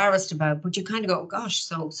would be embarrassed about, but you kind of go, gosh,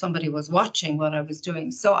 so somebody was watching what I was doing.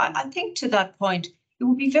 So I think to that point, it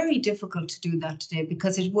would be very difficult to do that today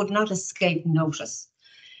because it would not escape notice.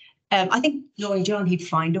 I think knowing John, he'd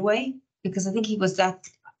find a way, because I think he was that,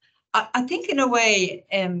 I think in a way,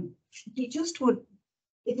 he just would,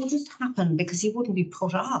 it would just happen because he wouldn't be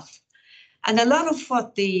put off. And a lot of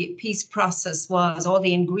what the peace process was, all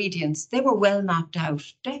the ingredients, they were well mapped out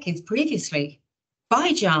decades previously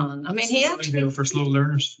by John. I mean, he actually, for slow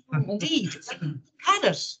learners. Indeed, had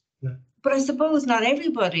it. Yeah. But I suppose not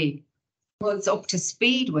everybody was up to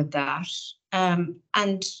speed with that.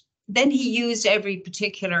 And then he used every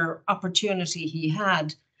particular opportunity he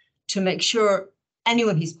had to make sure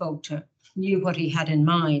anyone he spoke to knew what he had in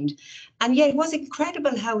mind. And yet it was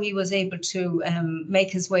incredible how he was able to make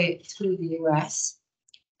his way through the US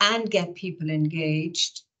and get people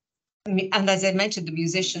engaged. And as I mentioned, the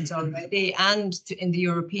musicians already, and in the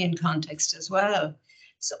European context as well.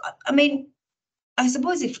 So, I mean, I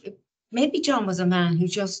suppose if maybe John was a man who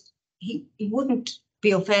just, he wouldn't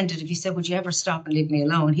be offended if you said, would you ever stop and leave me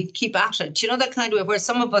alone? He'd keep at it. You know, that kind of way where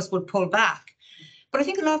some of us would pull back. But I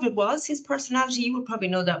think a lot of it was his personality. You would probably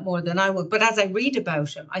know that more than I would. But as I read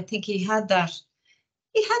about him, I think he had that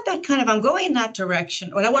kind of, I'm going in that direction.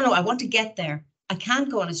 Well, I want to get there. I can't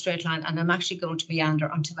go on a straight line, and I'm actually going to meander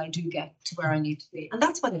until I do get to where I need to be. And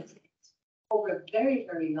that's what it is. over a very,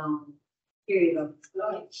 very long period of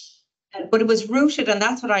life. But it was rooted, and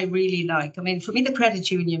that's what I really like. I mean, for me, the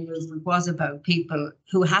credit union movement was about people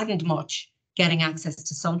who hadn't much getting access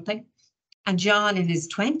to something. And John, in his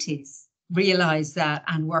 20s, realised that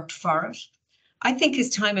and worked for it. I think his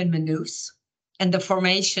time in Maynooth and the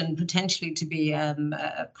formation potentially to be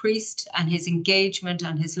a priest and his engagement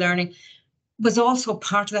and his learning was also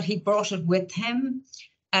part of that. He brought it with him.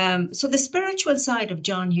 So the spiritual side of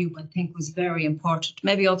John Hume, I think, was very important.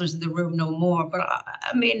 Maybe others in the room know more, but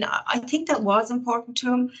I think that was important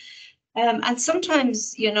to him. And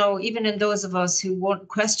sometimes, you know, even in those of us who won't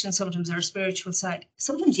question sometimes our spiritual side,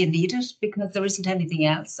 sometimes you need it because there isn't anything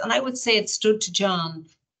else. And I would say it stood to John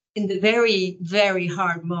in the very, very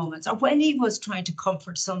hard moments, or when he was trying to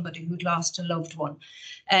comfort somebody who'd lost a loved one,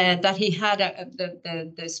 that he had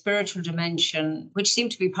the spiritual dimension, which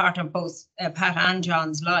seemed to be part of both Pat and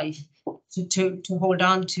John's life, to hold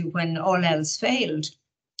on to when all else failed.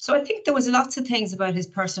 So I think there was lots of things about his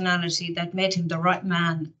personality that made him the right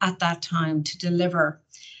man at that time to deliver.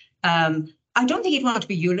 I don't think he'd want to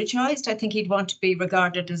be eulogized. I think he'd want to be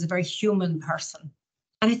regarded as a very human person.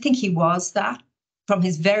 And I think he was that from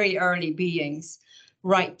his very early beings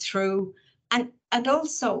right through. And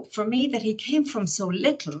also for me, that he came from so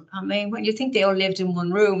little. I mean, when you think they all lived in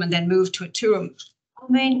one room and then moved to a two-room,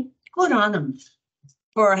 I mean, good on him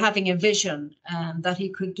for having a vision that he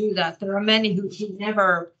could do that. There are many who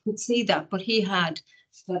never could see that, but he had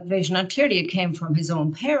that vision. And clearly it came from his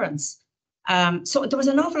own parents. So there was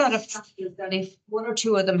an awful lot of factors that if one or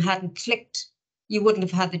two of them hadn't clicked, you wouldn't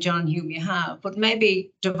have had the John Hume you have. But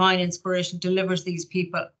maybe divine inspiration delivers these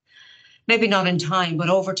people, maybe not in time, but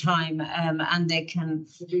over time, and they can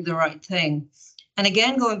do the right thing. And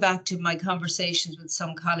again, going back to my conversations with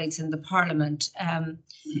some colleagues in the Parliament,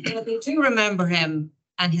 you know, they do remember him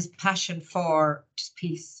and his passion for just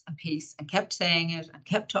peace, and kept saying it and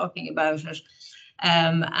kept talking about it.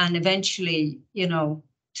 And eventually, you know,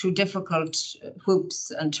 through difficult hoops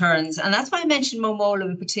and turns. And that's why I mentioned Momola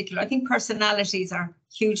in particular. I think personalities are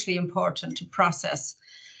hugely important to process.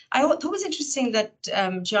 I thought it was interesting that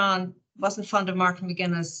John wasn't fond of Martin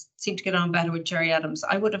McGuinness, seemed to get on better with Gerry Adams.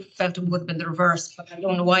 I would have felt it would have been the reverse, but I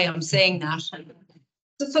don't know why I'm saying that.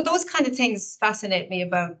 So those kind of things fascinate me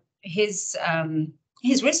about his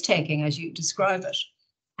risk-taking, as you describe it.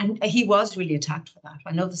 And he was really attacked for that.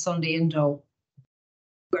 I know the Sunday Indo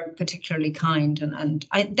were particularly kind, and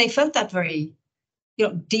they felt that very, you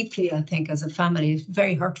know, deeply, I think, as a family,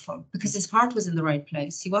 very hurtful, because his heart was in the right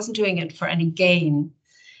place. He wasn't doing it for any gain.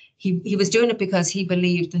 He was doing it because he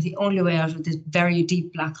believed that the only way out of this very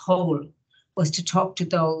deep black hole was to talk to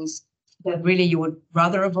those that really you would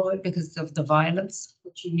rather avoid because of the violence,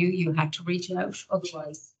 but you knew you had to reach out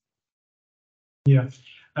otherwise. Yeah.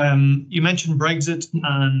 You mentioned Brexit,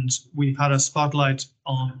 and we've had a spotlight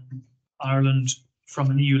on Ireland from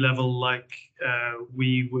an EU level like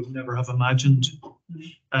we would never have imagined.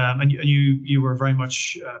 And you were very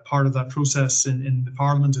much part of that process in the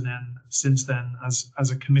Parliament, and then since then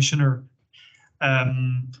as a commissioner.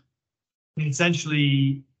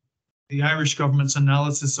 Essentially, the Irish government's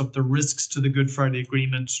analysis of the risks to the Good Friday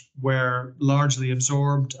Agreement were largely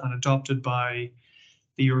absorbed and adopted by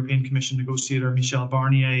the European Commission negotiator Michel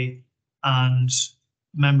Barnier, and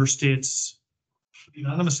member states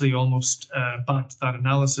unanimously almost backed that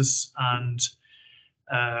analysis and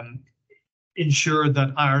ensured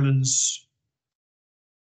that Ireland's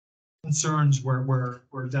concerns were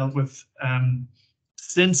dealt with.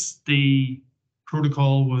 Since the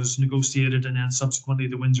protocol was negotiated and then subsequently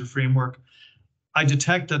the Windsor Framework, I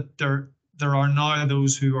detect that there are now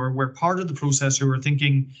those who were part of the process who are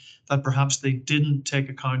thinking that perhaps they didn't take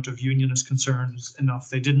account of unionist concerns enough.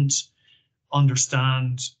 They didn't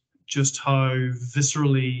understand just how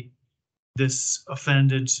viscerally this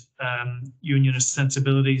offended unionist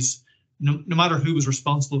sensibilities, no matter who was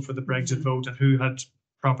responsible for the Brexit vote and who had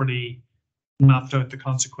properly mapped out the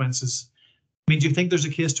consequences. I mean, do you think there's a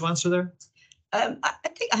case to answer there? I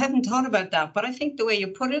think I haven't thought about that, but I think the way you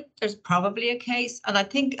put it, there's probably a case. And I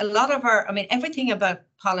think a lot of everything about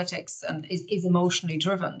politics and is emotionally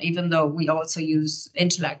driven, even though we also use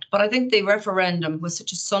intellect. But I think the referendum was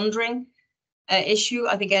such a sundering issue.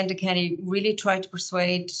 I think Enda Kenny really tried to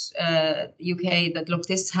persuade the UK that, look,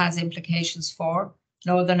 this has implications for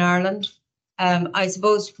Northern Ireland. I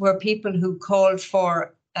suppose were people who called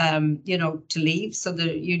for to leave. So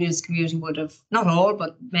the unionist community would have, not all,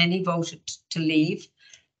 but many voted to leave.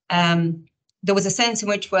 There was a sense in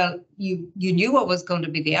which, well, you knew what was going to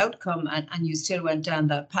be the outcome and you still went down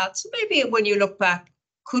that path. So maybe when you look back,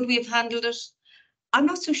 could we have handled it? I'm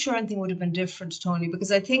not so sure anything would have been different, Tony,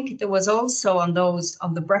 because I think there was also on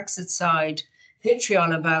the Brexit side,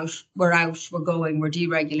 vitriol about we're out, we're going, we're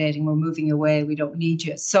deregulating, we're moving away, we don't need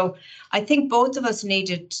you. So I think both of us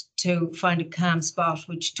needed to find a calm spot,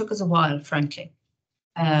 which took us a while, frankly,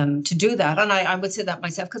 to do that. And I would say that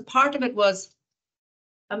myself, because part of it was,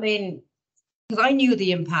 I mean, because I knew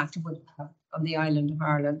the impact it would have on the island of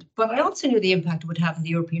Ireland, but I also knew the impact it would have in the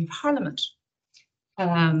European Parliament.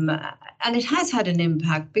 And it has had an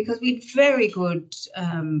impact because we had very good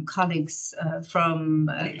colleagues from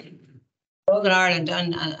Northern Ireland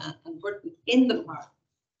and Britain in the Parliament.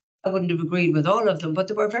 I wouldn't have agreed with all of them, but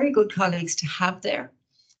there were very good colleagues to have there.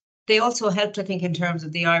 They also helped, I think, in terms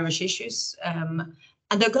of the Irish issues, and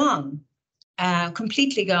they're gone,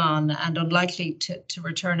 completely gone and unlikely to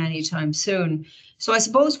return anytime soon. So I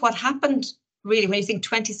suppose what happened really, when you think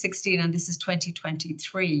 2016 and this is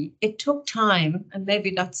 2023, it took time, and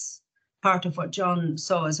maybe that's part of what John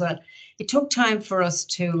saw as well. It took time for us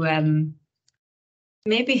to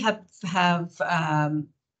maybe have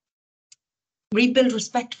rebuild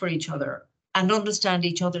respect for each other and understand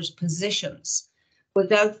each other's positions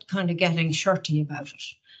without kind of getting shirty about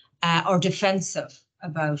it or defensive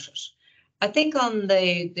about it. I think on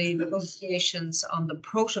the negotiations on the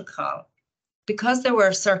protocol, because there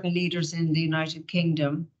were certain leaders in the United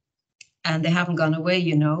Kingdom, and they haven't gone away,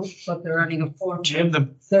 you know, but they're earning a fortune.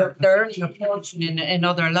 They're earning a fortune in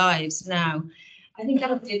other lives now. I think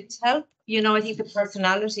that did help. You know, I think the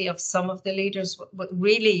personality of some of the leaders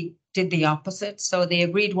really did the opposite. So they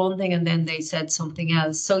agreed one thing and then they said something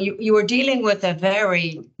else. So you were dealing with a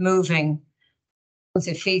very moving, I won't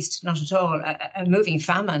say feast, not at all, a moving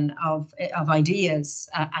famine of ideas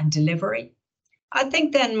and delivery. I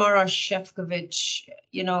think then Maroš Šefčovič,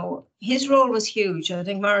 you know, his role was huge. I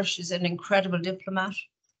think Maroš is an incredible diplomat.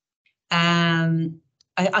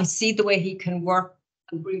 I see the way he can work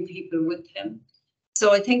and bring people with him.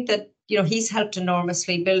 So I think that, you know, he's helped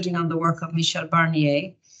enormously building on the work of Michel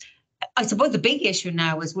Barnier. I suppose the big issue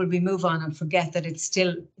now is, will we move on and forget that it's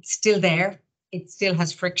still there? It still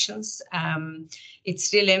has frictions. It's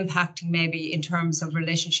still impacting maybe in terms of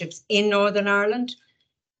relationships in Northern Ireland.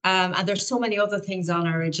 And there's so many other things on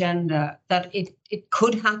our agenda that it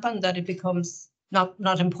could happen that it becomes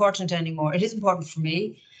not important anymore. It is important for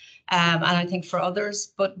me, and I think for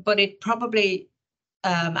others, but it probably,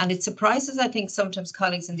 and it surprises, I think, sometimes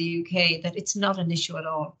colleagues in the UK that it's not an issue at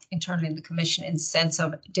all internally in the Commission in the sense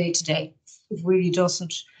of day to day. It really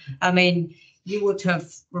doesn't. I mean, you would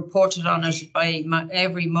have reported on it by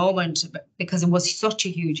every moment because it was such a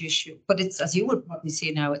huge issue. But it's, as you would probably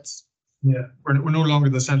see now, it's. Yeah, we're no longer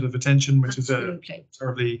the centre of attention, which Absolutely. is a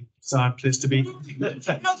terribly sad place to be.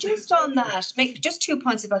 No, just on that, just 2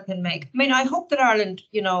 points if I can make. I mean, I hope that Ireland,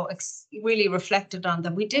 you know, really reflected on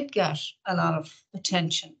that. We did get a lot of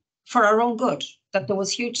attention for our own good, that there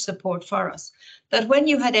was huge support for us. That when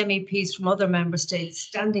you had MEPs from other member states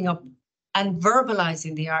standing up and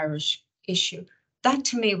verbalising the Irish issue, that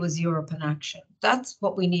to me was Europe in action. That's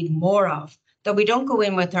what we need more of, that we don't go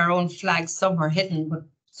in with our own flags somewhere hidden, but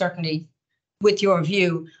certainly with your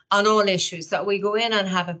view on all issues, that we go in and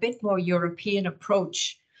have a bit more European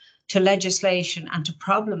approach to legislation and to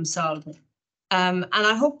problem solving. And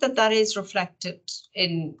I hope that that is reflected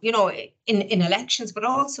in, you know, in elections, but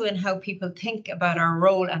also in how people think about our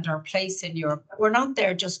role and our place in Europe. We're not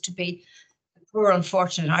there just to be the poor,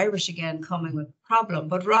 unfortunate Irish again coming with a problem,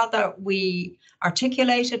 but rather we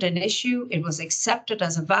articulated an issue. It was accepted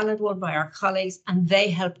as a valid one by our colleagues, and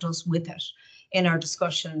they helped us with it in our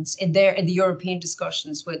discussions, in the European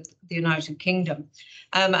discussions with the United Kingdom.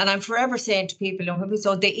 And I'm forever saying to people, you know, when we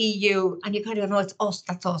saw the EU, and you kind of know it's us,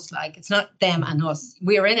 that's us, like, it's not them and us,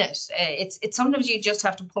 we're in it. It's sometimes you just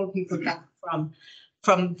have to pull people back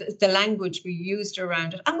from the language we used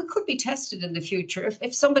around it. And we could be tested in the future.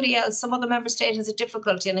 If somebody else, some other member state has a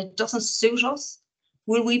difficulty and it doesn't suit us,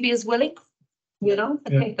 will we be as willing? You know,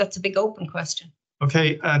 I think that's a big open question.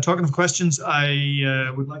 Okay, talking of questions,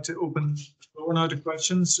 I would like to open the floor now to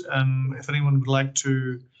questions. If anyone would like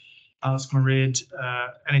to ask Mairead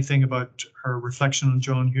anything about her reflection on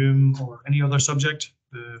John Hume or any other subject,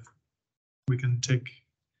 we can take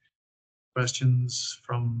questions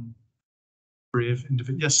from brave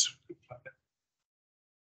individuals.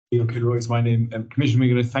 Yes. Okay, Royce, my name. Commissioner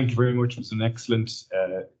McGuinness, thank you very much. It's an excellent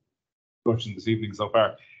discussion this evening so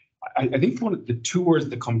far. I think one of the two words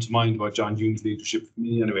that come to mind about John Hume's leadership, for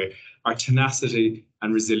me anyway, are tenacity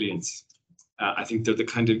and resilience. I think they're the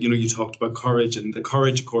kind of, you know, you talked about courage, and the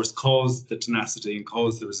courage, of course, caused the tenacity and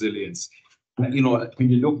caused the resilience. And, you know,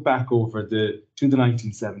 when you look back over to the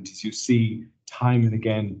 1970s, you see time and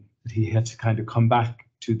again that he had to kind of come back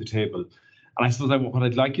to the table. And I suppose what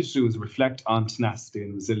I'd like you to do is reflect on tenacity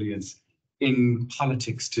and resilience in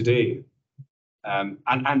politics today. And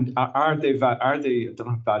are they they're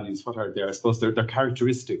not values? What are they? I suppose they're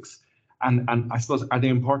characteristics. And I suppose, are they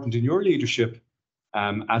important in your leadership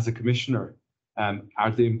as a commissioner?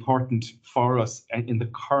 Are they important for us in the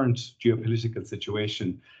current geopolitical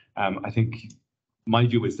situation? I think my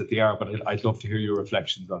view is that they are, but I'd love to hear your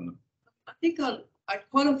reflections on them. I think I'd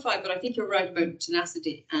qualify, but I think you're right about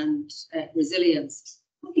tenacity and resilience.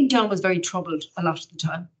 I think John was very troubled a lot of the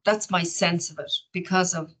time. That's my sense of it,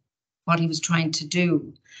 because of what he was trying to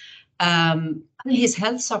do. His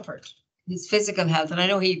health suffered, his physical health. And I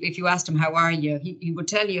know if you asked him, how are you? He would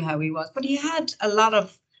tell you how he was, but he had a lot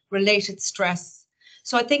of related stress.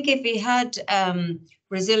 So I think if he had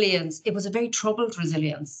resilience, it was a very troubled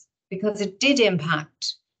resilience, because it did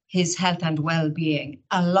impact his health and well-being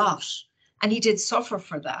a lot. And he did suffer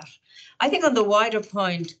for that. I think on the wider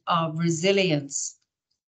point of resilience,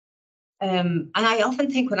 and I often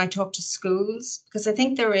think when I talk to schools, because I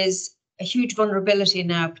think there is a huge vulnerability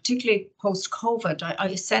now, particularly post-COVID,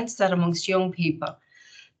 I sense that amongst young people.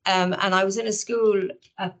 And I was in a school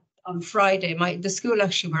on Friday, the school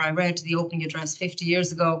actually where I read the opening address 50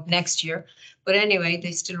 years ago, next year. But anyway,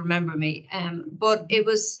 they still remember me. But it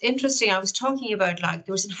was interesting. I was talking about, like,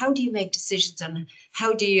 there was, how do you make decisions and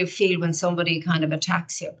how do you feel when somebody kind of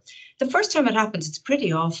attacks you? The first time it happens, it's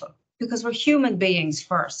pretty awful, because we're human beings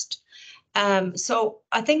first. So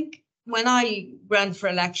I think when I ran for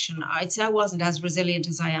election, I'd say I wasn't as resilient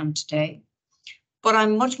as I am today, but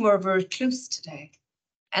I'm much more of a recluse today.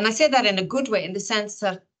 And I say that in a good way, in the sense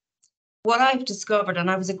that what I've discovered, and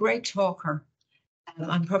I was a great talker,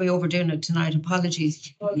 I'm probably overdoing it tonight,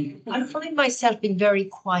 apologies. I find myself being very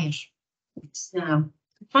quiet now.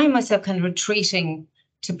 I find myself kind of retreating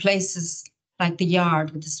to places like the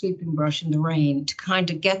yard with the sweeping brush in the rain to kind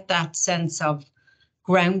of get that sense of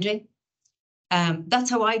grounding. That's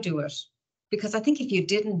how I do it. Because I think if you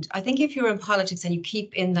didn't, I think if you're in politics and you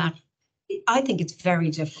keep in that, I think it's very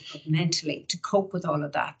difficult mentally to cope with all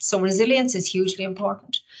of that. So resilience is hugely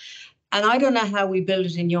important. And I don't know how we build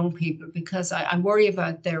it in young people, because I worry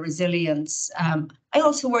about their resilience. I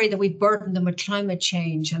also worry that we burden them with climate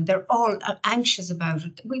change and they're all anxious about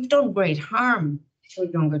it. We've done great harm to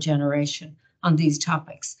a younger generation on these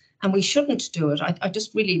topics, and we shouldn't do it. I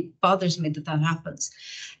just really bothers me that happens.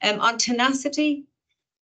 On tenacity,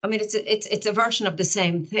 I mean, it's a version of the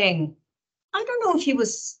same thing. I don't know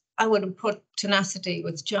if I would have put tenacity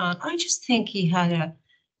with John. I just think he had a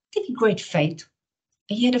great faith.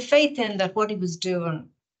 He had a faith in that what he was doing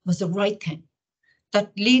was the right thing,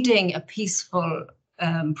 that leading a peaceful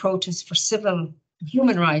protest for civil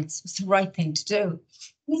human rights was the right thing to do.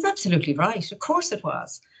 He's absolutely right. Of course it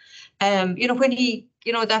was. When he,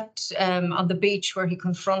 on the beach where he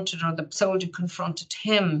confronted, or the soldier confronted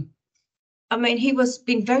him, I mean, he was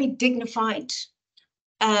being very dignified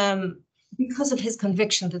because of his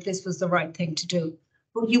conviction that this was the right thing to do.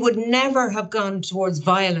 But he would never have gone towards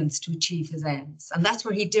violence to achieve his ends. And that's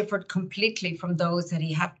where he differed completely from those that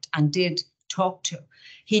he had and did talk to.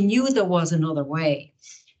 He knew there was another way,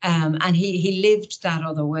 and he lived that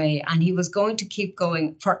other way, and he was going to keep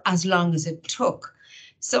going for as long as it took.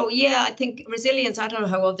 So, yeah, I think resilience, I don't know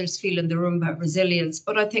how others feel in the room about resilience,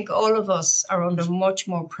 but I think all of us are under much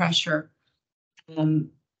more pressure.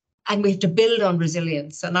 And we have to build on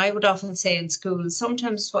resilience. And I would often say in schools,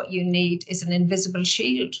 sometimes what you need is an invisible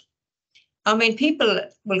shield. I mean, people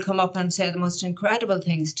will come up and say the most incredible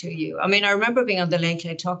things to you. I mean, I remember being on the Late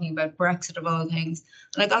Late talking about Brexit of all things,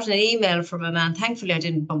 and I got an email from a man, thankfully I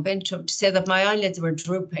didn't bump into him, to say that my eyelids were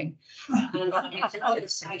drooping. And I had other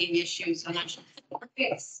sagging issues, and I should be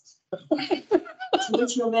fixed. To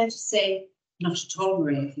which you're meant to say, not at all,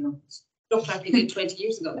 Mairead, looked like we did 20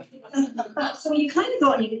 years ago. So you kind of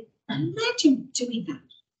go, and you imagine doing that.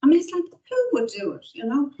 I mean, it's like, who would do it,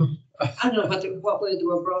 I don't know what way they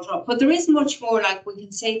were brought up, but there is much more like we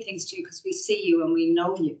can say things to you because we see you and we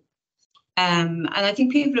know you. And I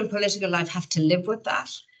think people in political life have to live with that.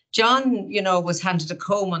 John, was handed a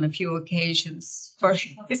comb on a few occasions for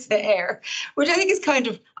his hair, which I think is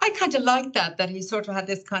I kind of like that he sort of had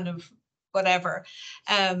this kind of whatever,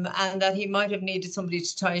 and that he might have needed somebody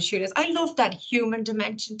to tie his shoelace. I love that human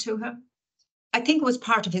dimension to him. I think it was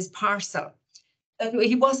part of his parcel.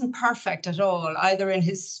 He wasn't perfect at all, either in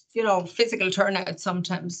his, physical turnout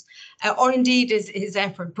sometimes, or indeed his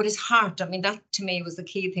effort, but his heart. I mean, that to me was the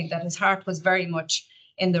key thing, that his heart was very much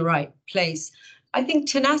in the right place. I think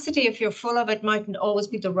tenacity, if you're full of it, mightn't always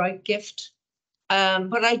be the right gift.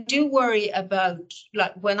 But I do worry about,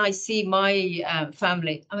 like, when I see my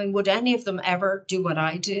family, I mean, would any of them ever do what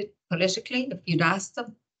I did politically if you'd ask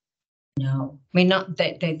them? No, I mean, not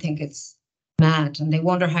they think it's mad, and they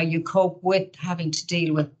wonder how you cope with having to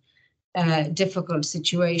deal with difficult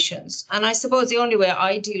situations. And I suppose the only way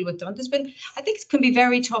I deal with them, I think it can be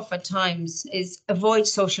very tough at times, is avoid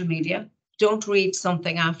social media. Don't read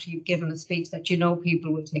something after you've given a speech that you know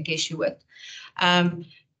people will take issue with. And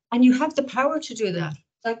you have the power to do that.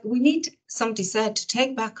 Like we need, somebody said, to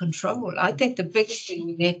take back control. I think the biggest thing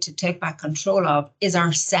we need to take back control of is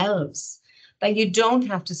ourselves. Like you don't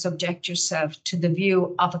have to subject yourself to the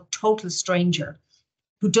view of a total stranger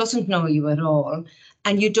who doesn't know you at all.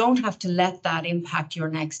 And you don't have to let that impact your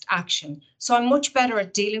next action. So I'm much better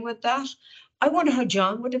at dealing with that. I wonder how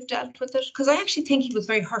John would have dealt with it, because I actually think he was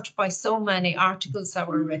very hurt by so many articles that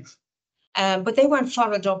were written. But they weren't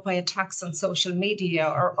followed up by attacks on social media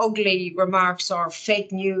or ugly remarks or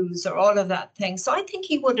fake news or all of that thing. So I think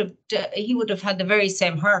he would have had the very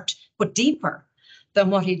same hurt, but deeper than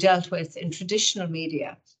what he dealt with in traditional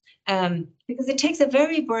media. Because it takes a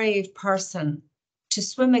very brave person to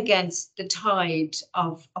swim against the tide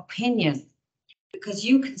of opinion, because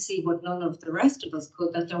you can see what none of the rest of us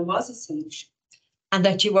could, that there was a solution and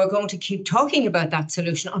that you were going to keep talking about that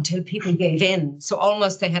solution until people gave in. So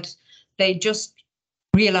almost they just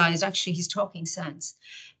realized, actually, he's talking sense.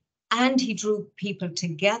 And he drew people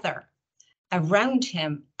together around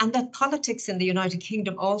him, and that politics in the United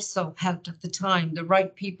Kingdom also helped at the time. The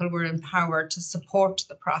right people were in power to support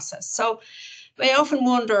the process. So I often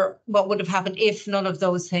wonder what would have happened if none of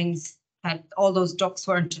those things had, all those ducks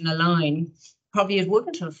weren't in a line. Probably it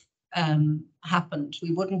wouldn't have happened.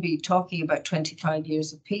 We wouldn't be talking about 25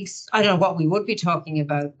 years of peace. I don't know what we would be talking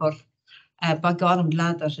about, but by God, I'm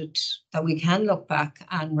glad that we can look back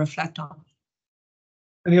and reflect on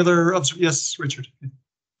it. Any other observations? Yes, Richard.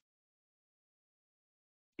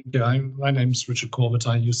 Yeah, my name's Richard Corbett.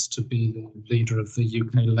 I used to be the leader of the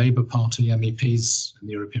UK Labour Party MEPs in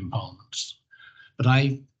the European Parliament. But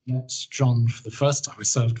I met John for the first time. I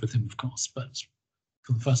served with him, of course, but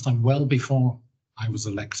for the first time well before I was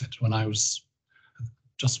elected, when I was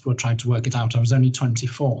just trying to work it out. I was only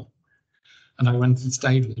 24. And I went and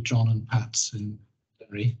stayed with John and Pat in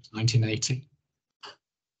Derry, 1980.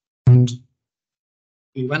 And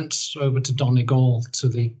we went over to Donegal to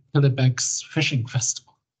the Killybegs Fishing Festival.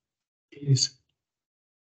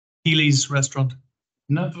 Healy's restaurant.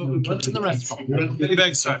 No, we went to the restaurant.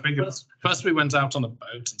 First we went out on a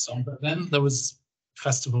boat and so on, but then there was a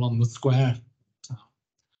festival on the square.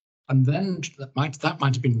 And then that might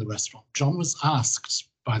have been the restaurant. John was asked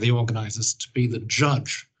by the organisers to be the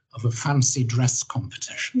judge of a fancy dress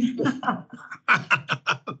competition.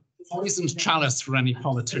 Poisoned chalice for any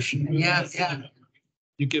politician. Yes, yeah.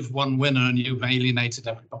 You give one winner and you've alienated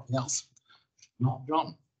everybody else. Not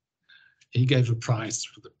John. He gave a prize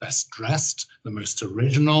for the best dressed, the most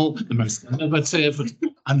original, the most innovative,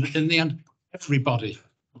 and in the end, everybody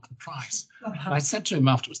got the prize. I said to him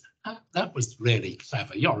afterwards, that was really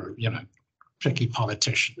clever. You're a tricky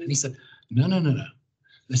politician. And he said, no.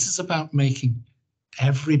 This is about making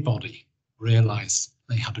everybody realize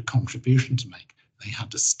they had a contribution to make. They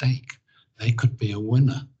had a stake. They could be a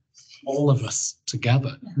winner. All of us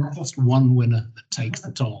together, not just one winner that takes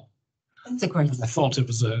it all. That's a great I thought it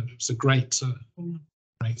was a great story.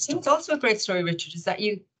 It's also a great story, Richard, is that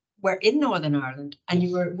you were in Northern Ireland and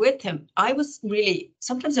you were with him. I was really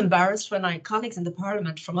sometimes embarrassed when I had colleagues in the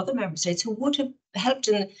Parliament from other member states who would have helped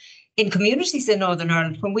in communities in Northern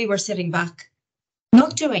Ireland when we were sitting back,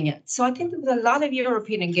 not doing it. So I think there was a lot of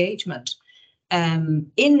European engagement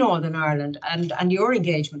in Northern Ireland, and your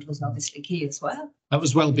engagement was obviously key as well. That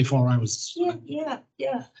was well before I was. Yeah.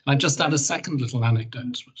 I just add a second little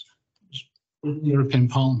anecdote. In the European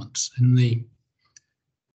Parliament, in the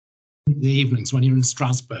evenings when you're in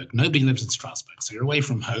Strasbourg, nobody lives in Strasbourg, so you're away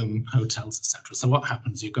from home, hotels, etc. So what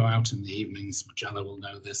happens? You go out in the evenings, Magella will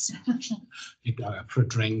know this, you go out for a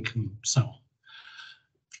drink and so on.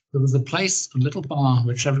 There was a little bar,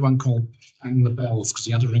 which everyone called Bang the Bells, because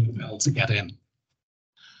you had to ring the bell to get in.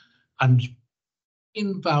 And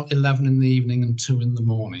in about 11 in the evening and 2 in the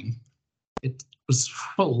morning, it was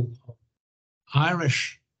full of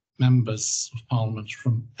Irish members of Parliament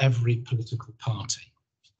from every political party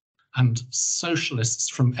and socialists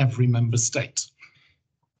from every member state.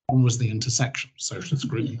 One was the intersection, socialist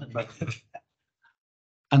group.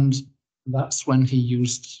 And that's when he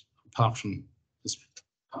used, apart from his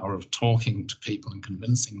power of talking to people and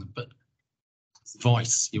convincing them, but his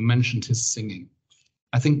voice. You mentioned his singing.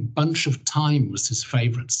 I think Bunch of Time was his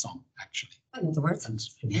favourite song, actually. I know the words.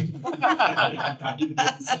 You can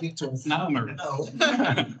sing it to us now,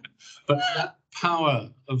 Mairead. But that power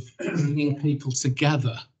of bringing people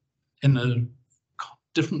together in a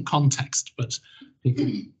different context, but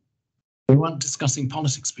people We weren't discussing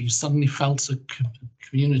politics, but you suddenly felt a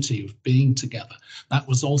community of being together. That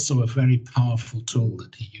was also a very powerful tool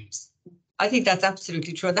that he used. I think that's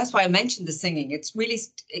absolutely true. That's why I mentioned the singing. It's really,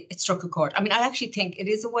 it struck a chord. I mean, I actually think it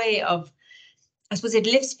is a way of, I suppose it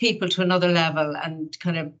lifts people to another level and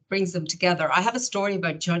kind of brings them together. I have a story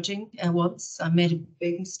about judging once. I made a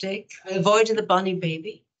big mistake. I avoided the bunny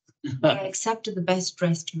baby. I accepted the best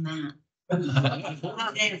dressed man.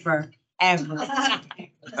 Ever.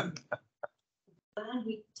 Man,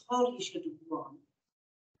 he thought he should have won.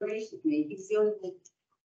 Rated me. He's the only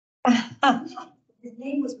one. His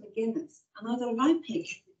name was McGuinness, and I thought, I pick.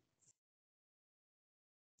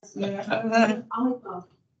 I thought,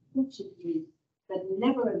 fortunately, that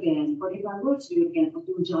never again, but if I were to do it again, I'll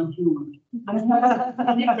do John Hume.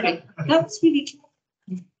 Literally, that was really clever.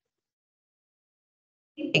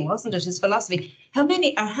 Wasn't it, his philosophy? How did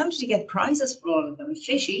he get prizes for all of them?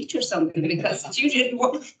 Fish each or something, because you didn't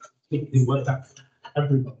work. He worked out for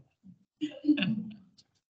everybody.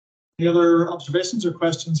 Any other observations or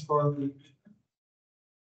questions for?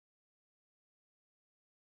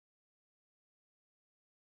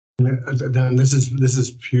 Then this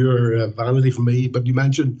is pure vanity for me, but you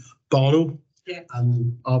mentioned Bono, Yeah.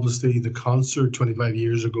 And obviously the concert 25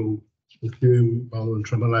 years ago with Hume, Bono and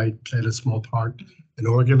Connelly played a small part in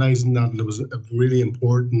organising that, and it was a really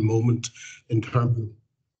important moment in terms of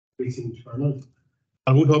increasing turnout.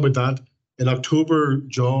 I won't talk about that. In October,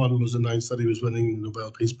 John was announced that he was winning the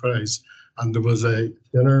Nobel Peace Prize, and there was a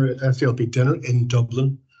dinner, SDLP dinner in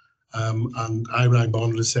Dublin, and I rang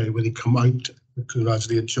Bono to say, will he come out to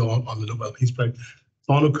congratulate John on the Nobel Peace Prize?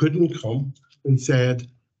 Bono couldn't come. He said,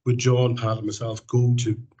 would John, Pat and myself go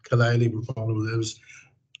to Connelly, where Bono lives,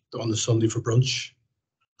 on the Sunday for brunch?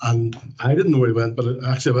 And I didn't know where he went, but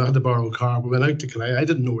actually I had to borrow a car. We went out to Connelly. I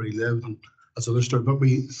didn't know where he lived, and that's another story. But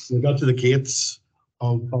we got to the gates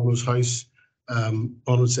of Bono's house.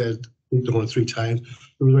 Bono said, we've done it 3 times.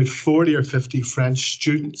 There were about 40 or 50 French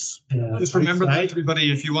students. Just remember that,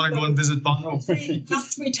 everybody, if you want to go and visit Bono. Not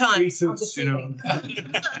 3 times. You know.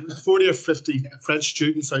 40 or 50 French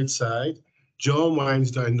students outside. John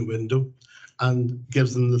winds down the window and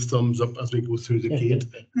gives them the thumbs up as we go through the gate.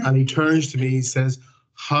 And he turns to me, he says,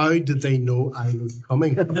 how did they know I was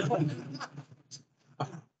coming? And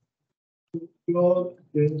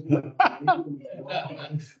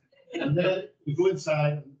then we go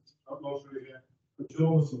inside.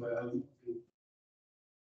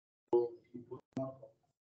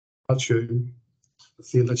 Not sure. I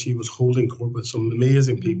feel that she was holding court with some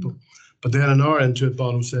amazing people. But then an hour into it,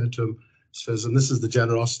 Bono said to him, says, and this is the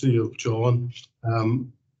generosity of John,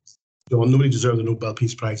 John, nobody deserved the Nobel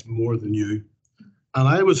Peace Prize more than you. And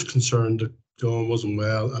I was concerned that John wasn't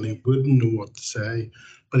well and he wouldn't know what to say.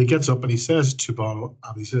 But he gets up and he says to Bono,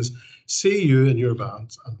 and he says, see you and your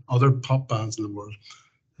bands and other pop bands in the world,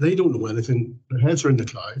 they don't know anything. Their heads are in the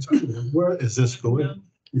clouds. I don't know, where is this going?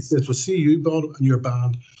 He says, well, see you, Bono, and your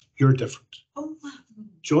band, you're different. Oh, wow.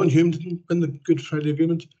 John Hume didn't win the Good Friday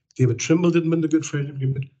Agreement. David Trimble didn't win the Good Friday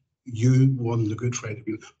Agreement. You won the Good Friday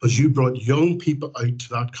Agreement because you brought young people out to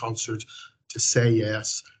that concert to say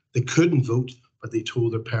yes. They couldn't vote, but they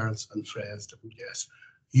told their parents and friends to vote yes.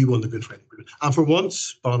 You won the Good Friday Agreement. And for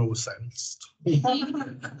once, Bono was silenced.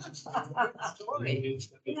 Story.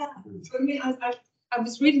 Yeah. For me, I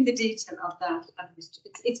was reading the detail of that, and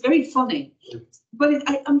it's very funny. But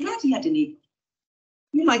I'm glad he had an ego.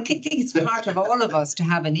 You know, I think it's part of all of us to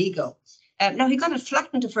have an ego. Now, he got it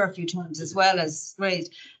flattened a fair few times as well as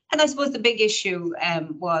raised. And I suppose the big issue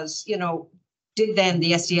was, you know, did then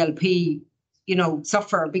the SDLP, you know,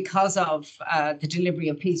 suffer because of the delivery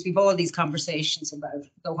of peace? We've all these conversations about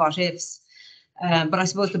the what ifs. But I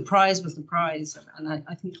suppose the prize was the prize. And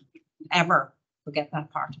I think ever forget that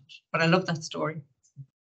part of it. But I love that story.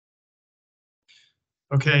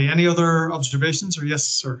 Okay, any other observations or yes,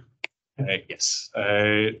 sir? Yes,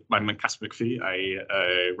 I'm Casper McPhee.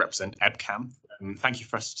 I represent EBCAM. Thank you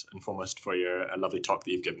first and foremost for your lovely talk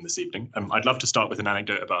that you've given this evening. I'd love to start with an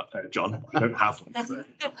anecdote about John. I don't have one, so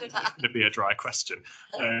it'd be a dry question.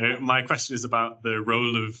 My question is about the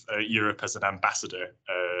role of Europe as an ambassador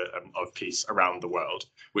of peace around the world,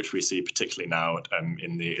 which we see particularly now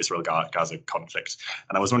in the Israel-Gaza conflict.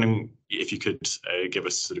 And I was wondering if you could give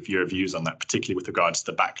us sort of your views on that, particularly with regards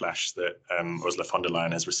to the backlash that Ursula von der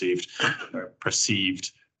Leyen has received,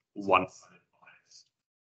 perceived one.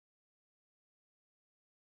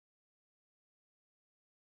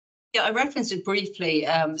 Yeah, I referenced it briefly.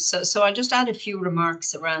 So I just add a few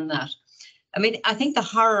remarks around that. I mean, I think the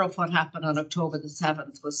horror of what happened on October the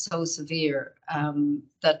 7th was so severe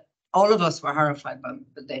that all of us were horrified by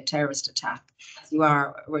the terrorist attack, as you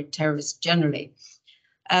are, or terrorists generally.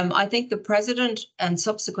 I think the president and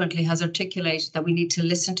subsequently has articulated that we need to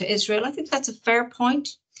listen to Israel. I think that's a fair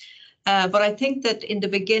point. But I think that in the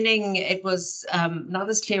beginning, it was not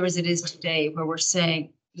as clear as it is today, where we're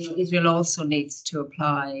saying, you know, Israel also needs to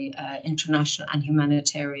apply international and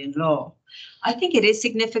humanitarian law. I think it is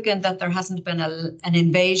significant that there hasn't been an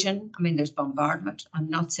invasion. I mean, there's bombardment. I'm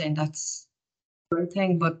not saying that's a great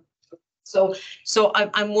thing, but so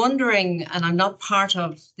I'm wondering, and I'm not part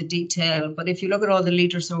of the detail, but if you look at all the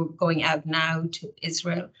leaders who are going out now to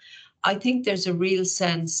Israel, I think there's a real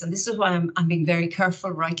sense, and this is why I'm being very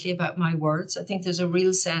careful rightly about my words. I think there's a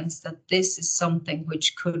real sense that this is something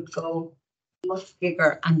which could go much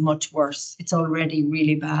bigger and much worse. It's already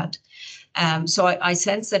really bad. So I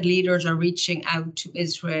sense that leaders are reaching out to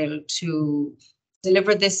Israel to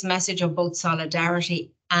deliver this message of both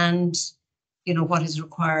solidarity and, you know, what is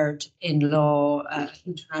required in law,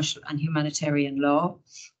 international and humanitarian law.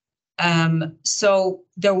 So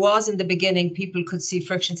there was in the beginning, people could see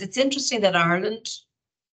frictions. It's interesting that Ireland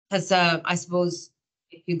has, I suppose,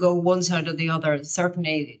 if you go one side or the other,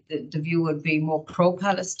 certainly the view would be more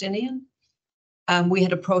pro-Palestinian. We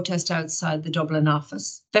had a protest outside the Dublin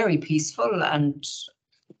office, very peaceful, and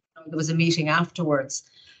there was a meeting afterwards.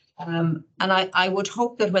 And I would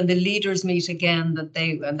hope that when the leaders meet again, that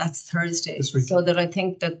and that's Thursday, so that I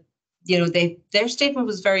think that, you know, their statement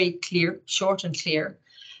was very clear, short and clear.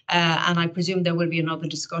 And I presume there will be another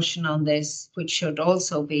discussion on this, which should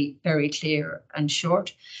also be very clear and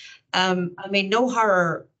short. I mean, no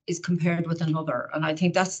horror is compared with another, and I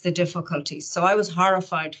think that's the difficulty. So I was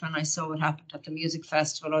horrified when I saw what happened at the music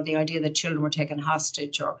festival, or the idea that children were taken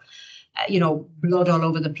hostage, or you know, blood all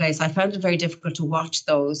over the place. I found it very difficult to watch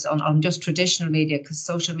those on just traditional media, because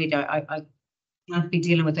social media, I can't be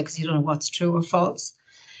dealing with it because you don't know what's true or false.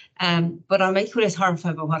 But I'm equally as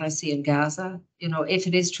horrified by what I see in Gaza. You know, if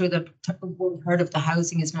it is true that 1/3 of the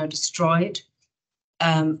housing is now destroyed,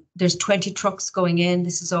 there's 20 trucks going in.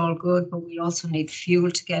 This is all good, but we also need fuel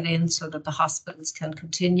to get in so that the hospitals can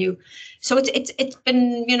continue. So it's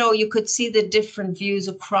been, you know, you could see the different views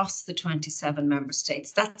across the 27 member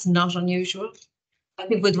states. That's not unusual. I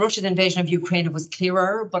think with Russia's invasion of Ukraine, it was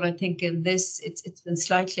clearer, but I think in this, it's been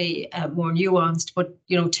slightly more nuanced. But,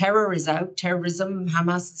 you know, terror is out. Terrorism,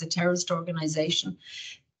 Hamas is a terrorist organization.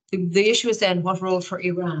 The issue is then what role for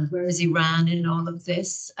Iran? Where is Iran in all of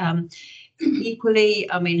this?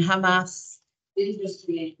 Equally, I mean, Hamas didn't just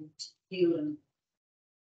create healing.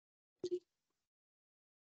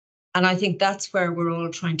 And I think that's where we're all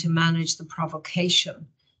trying to manage the provocation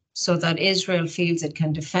so that Israel feels it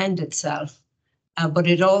can defend itself. But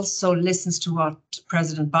it also listens to what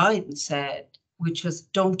President Biden said, which was,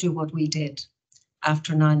 don't do what we did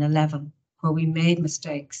after 9/11, where we made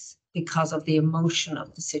mistakes because of the emotion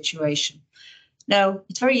of the situation. Now,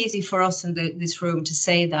 it's very easy for us in this room to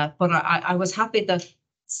say that, but I was happy that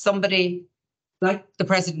somebody like the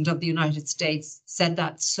President of the United States said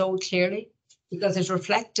that so clearly, because it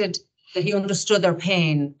reflected that he understood their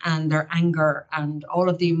pain and their anger and all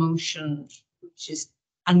of the emotion, which is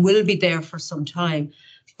and will be there for some time,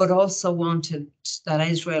 but also wanted that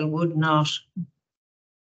Israel would not,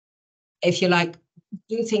 if you like,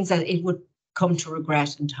 do things that it would come to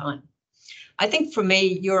regret in time. I think for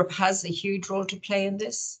me, Europe has a huge role to play in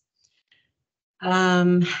this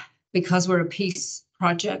because we're a peace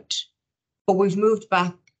project, but we've moved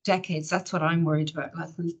back decades. That's what I'm worried about.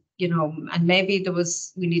 Like, you know, and maybe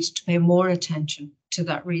we needed to pay more attention to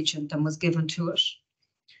that region than was given to it.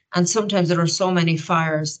 And sometimes there are so many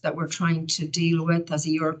fires that we're trying to deal with as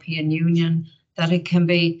a European Union that it can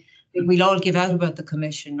be, we'll all give out about the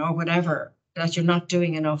Commission or whatever, that you're not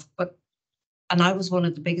doing enough. And I was one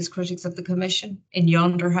of the biggest critics of the Commission in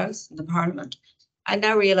yonder house, in the Parliament. I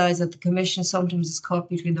now realise that the Commission sometimes is caught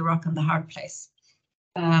between the rock and the hard place.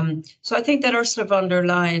 So I think that Ursula von der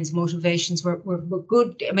Leyen's motivations were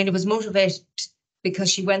good. I mean, it was motivated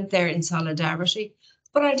because she went there in solidarity.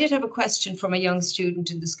 But I did have a question from a young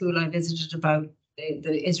student in the school I visited about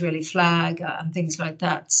the Israeli flag and things like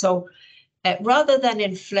that. So rather than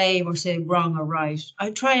inflame or say wrong or right,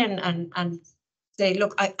 I try and say,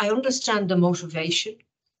 look, I understand the motivation.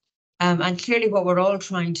 And clearly what we're all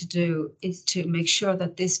trying to do is to make sure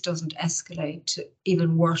that this doesn't escalate to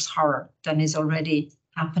even worse horror than is already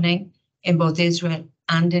happening in both Israel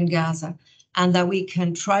and in Gaza, and that we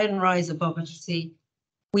can try and rise above it to see.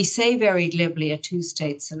 We say very glibly a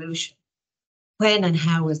two-state solution. When and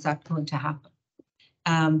how is that going to happen?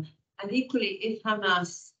 And equally, if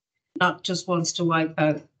Hamas not just wants to wipe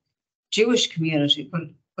out Jewish community,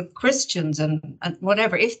 but Christians and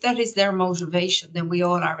whatever, if that is their motivation, then we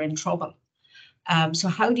all are in trouble. So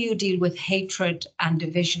how do you deal with hatred and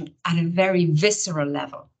division at a very visceral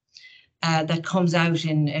level that comes out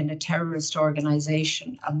in a terrorist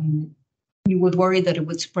organization? You would worry that it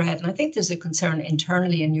would spread. And I think there's a concern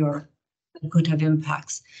internally in Europe that it could have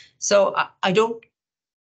impacts. So I don't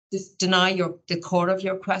deny the core of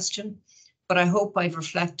your question, but I hope I've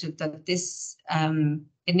reflected that this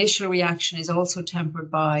initial reaction is also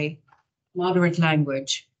tempered by moderate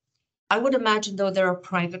language. I would imagine, though, there are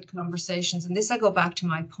private conversations, and this I go back to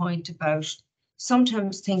my point about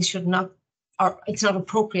sometimes things should not, or it's not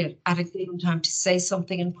appropriate at a given time to say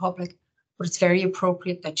something in public, but it's very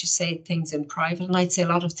appropriate that you say things in private. And I'd say a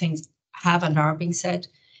lot of things have and are being said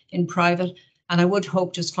in private. And I would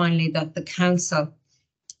hope just finally that the council,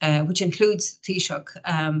 which includes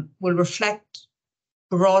Taoiseach, will reflect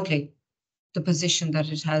broadly the position that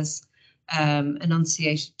it has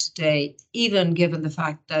enunciated today, even given the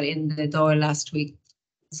fact that in the Dáil last week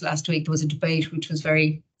there was a debate which was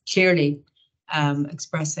very clearly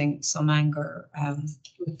expressing some anger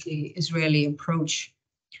with the Israeli approach.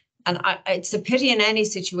 And it's a pity in any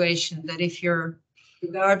situation that if you're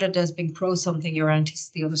regarded as being pro something, you're anti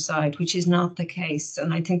the other side, which is not the case.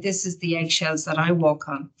 And I think this is the eggshells that I walk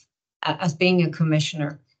on as being a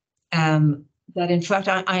commissioner. That in fact,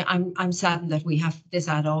 I'm saddened that we have this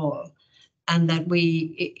at all. And that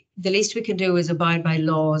the least we can do is abide by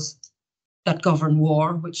laws that govern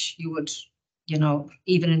war, which you would,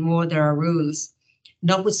 even in war, there are rules,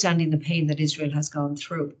 notwithstanding the pain that Israel has gone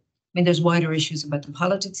through. I mean, there's wider issues about the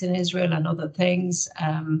politics in Israel and other things,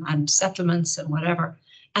 and settlements and whatever.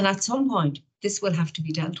 And at some point, this will have to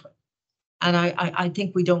be dealt with. And I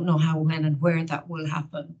think we don't know how, when, and where that will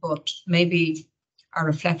happen. But maybe our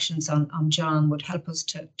reflections on John would help us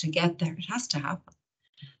to get there. It has to happen.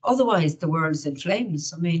 Otherwise, the world is in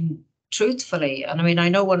flames. I mean, truthfully, and I mean, I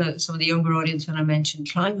know some of the younger audience when I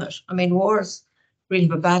mentioned climate. I mean, wars really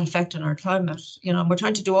have a bad effect on our climate. And we're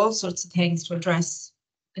trying to do all sorts of things to address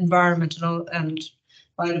environmental and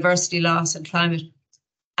biodiversity loss and climate,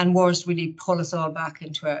 and wars really pull us all back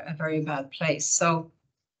into a very bad place. So,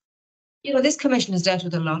 this commission has dealt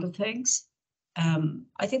with a lot of things.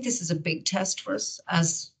 I think this is a big test for us,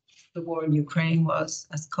 as the war in Ukraine was,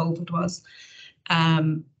 as COVID was.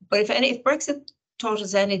 But if Brexit taught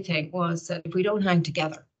us anything, was that if we don't hang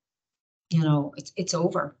together, it's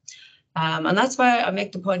over. And that's why I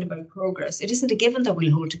make the point about progress. It isn't a given that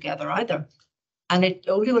we'll hold together either. And it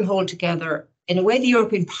only will hold together in a way. The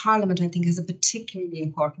European Parliament, I think, has a particularly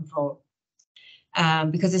important role,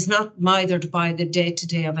 because it's not mithered by the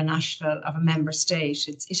day-to-day of a member state.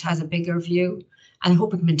 It has a bigger view, and I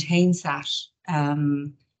hope it maintains that,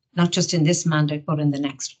 not just in this mandate, but in the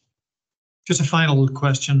next. Just a final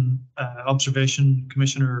question, observation,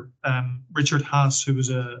 Commissioner. Richard Haas, who was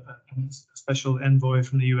a special envoy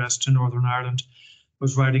from the US to Northern Ireland,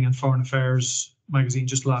 was writing in Foreign Affairs magazine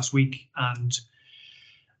just last week and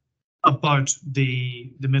about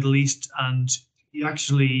the Middle East, and he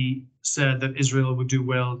actually said that Israel would do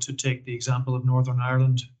well to take the example of Northern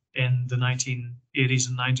Ireland in the 1980s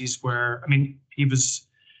and 90s, where, I mean, he was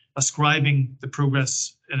ascribing the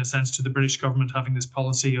progress, in a sense, to the British government having this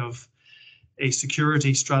policy of a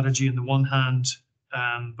security strategy on the one hand,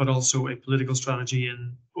 but also a political strategy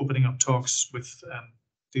in opening up talks with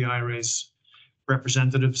the IRA's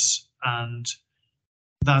representatives. And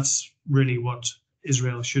that's really what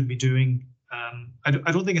Israel should be doing.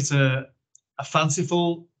 I don't think it's a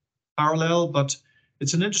fanciful parallel, but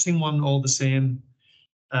it's an interesting one all the same,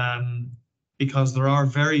 because there are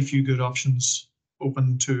very few good options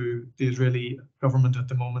open to the Israeli government at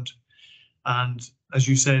the moment. And as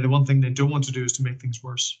you say, the one thing they don't want to do is to make things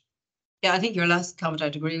worse. Yeah, I think your last comment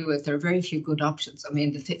I'd agree with. There are very few good options. I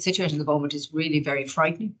mean, the situation at the moment is really very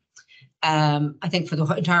frightening. I think for the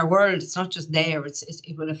entire world, it's not just there,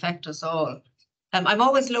 it will affect us all. I'm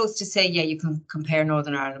always loath to say, yeah, you can compare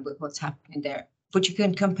Northern Ireland with what's happening there, but you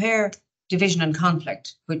can compare division and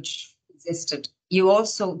conflict, which existed. You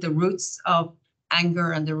also, the roots of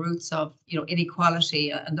anger and the roots of,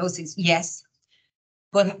 inequality and those things, yes.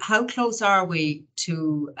 But how close are we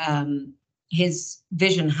to his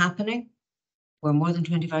vision happening? We're more than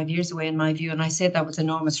 25 years away, in my view, and I say that with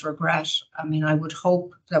enormous regret. I mean, I would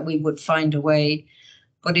hope that we would find a way,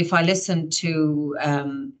 but if I listen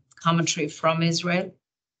to commentary from Israel,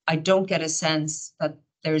 I don't get a sense that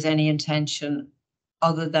there's any intention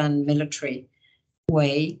other than military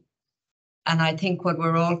way. And I think what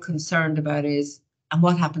we're all concerned about is, and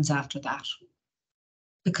what happens after that?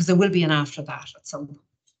 Because there will be an after that at some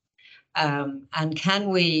point. And can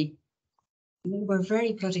we're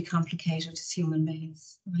very bloody complicated as human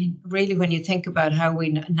beings. I mean, really, when you think about how we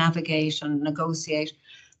navigate and negotiate,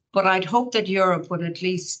 But I'd hope that Europe would at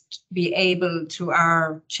least be able, through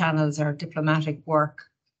our channels, our diplomatic work,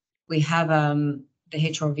 we have the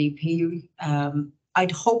HRVP.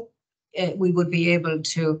 I'd hope we would be able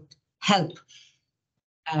to help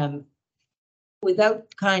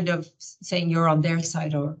without kind of saying you're on their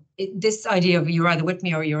side, or this idea of you're either with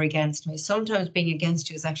me or you're against me. Sometimes being against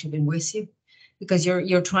you has actually been with you, because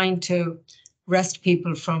you're trying to wrest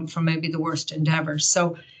people from maybe the worst endeavors.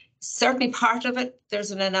 So certainly part of it,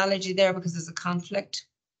 there's an analogy there because there's a conflict.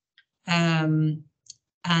 And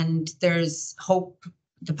there's hope.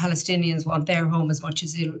 The Palestinians want their home as much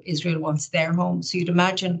as Israel wants their home. So you'd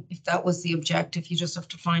imagine if that was the objective, you just have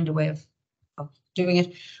to find a way of doing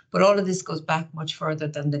it. But all of this goes back much further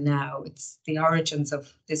than the now. It's the origins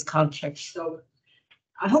of this conflict. So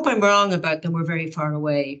I hope I'm wrong about that we're very far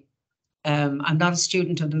away. I'm not a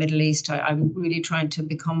student of the Middle East. I'm really trying to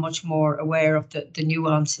become much more aware of the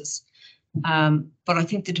nuances. But I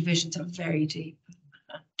think the divisions are very deep.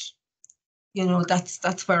 And,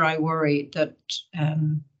 that's where I worry that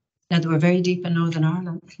now they were very deep in Northern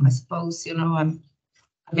Ireland. I suppose, I'm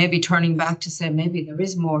maybe turning back to say maybe there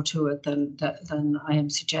is more to it than I am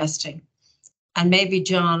suggesting. And maybe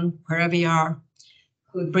John, wherever you are,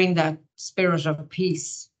 could bring that spirit of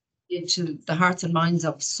peace into the hearts and minds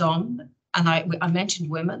of some. And I mentioned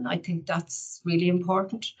women. I think that's really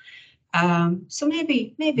important. So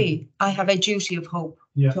maybe I have a duty of hope.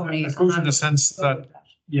 Yeah, Tony, I suppose in a sense that,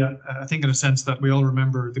 yeah, I think in a sense that we all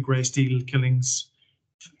remember the Grey Steel killings,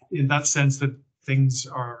 in that sense that things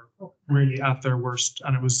are really at their worst,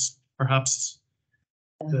 and it was perhaps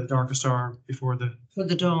the darkest hour before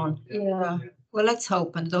the dawn. Yeah. Well, let's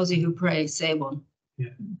hope. And those of you who pray, say one.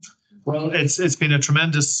 Yeah. Well, it's been a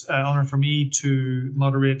tremendous honor for me to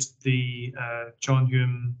moderate the John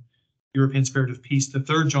Hume European Spirit of Peace, the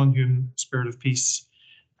third John Hume Spirit of Peace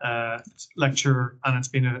lecture, and it's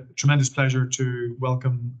been a tremendous pleasure to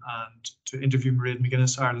welcome and to interview Mairead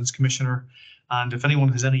McGuinness, Ireland's Commissioner. And if anyone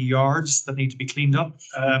has any yards that need to be cleaned up,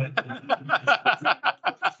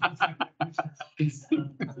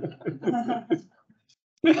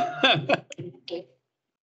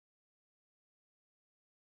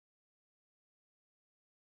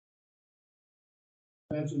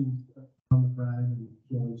 mentioned on the brand and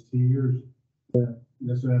John's tears.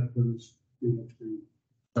 Yes, I was the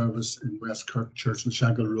service in Westkirk Church and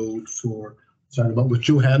Shankill Road for Shankill, with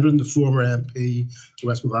Joe Hendren, the former MP to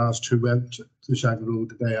West Belfast, who went to Shankill Road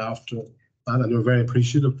the day after that, and they were very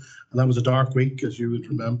appreciative. And that was a dark week, as you would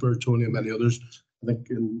remember, Tony and many others. I think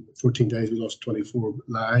in 14 days we lost 24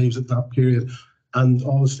 lives at that period. And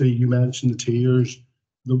obviously, you mentioned the tears.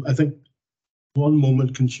 I think one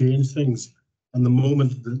moment can change things. And the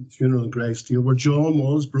moment of the funeral in Grey Steel, where John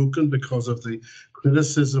was broken because of the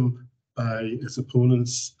criticism by his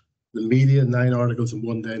opponents, the media, 9 articles in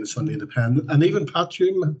one day in the Sunday Independent, and even Pat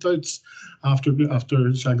Hume had doubts after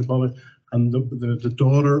Shankill bombing. And the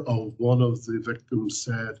daughter of one of the victims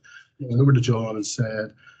said, over to John and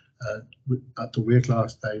said, at the wake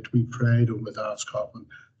last night, we prayed over my dad's coffin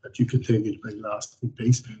that you continue to bring lasting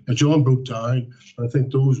peace. Now, John broke down, but I think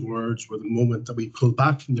those words were the moment that we pulled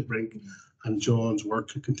back from the brink, and John's work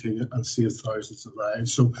could continue and save thousands of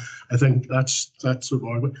lives. So I think that's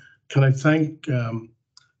what. Can I thank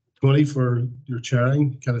Tony for your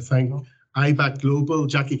chairing? Can I thank IBAC Global,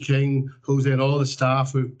 Jackie King, Jose, and all the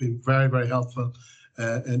staff who've been very, very helpful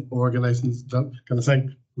in organising that. Can I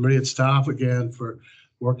thank Mairead's staff again for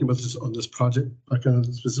working with us on this project? I can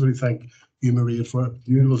specifically thank you, Mairead, for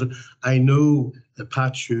beautiful. I know that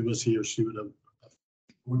Pat Hume was here, she would have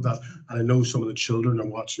that, and I know some of the children are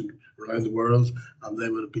watching around the world, and they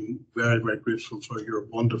would have been very, very grateful for your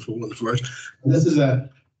wonderful work. And this is a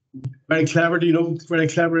very clever, very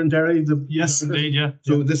clever in Derry. Yes, indeed, yeah.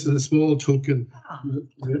 So this is a small token.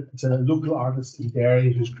 It's a local artist in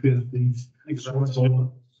Derry who's created these.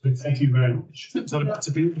 Thank you very much. It's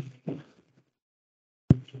a beautiful.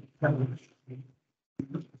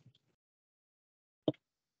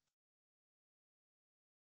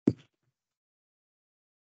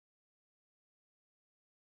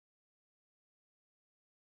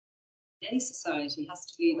 Any society has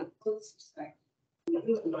to be in a full respect.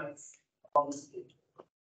 Utilize policy.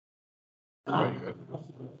 Very good.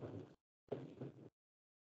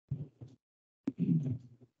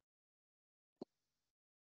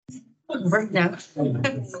 Right now.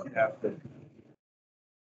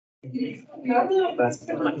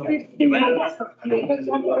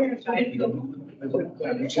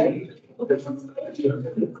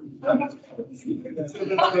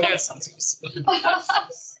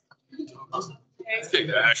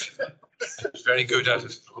 Very good at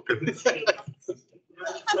it.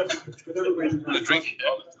 The drink.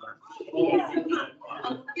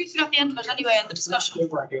 Usually at the end of it anyway, in the discussion.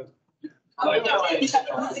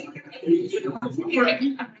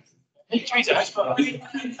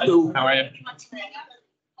 Hello. How are you?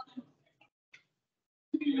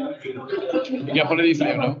 You get one of these,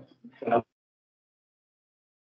 Liam, no?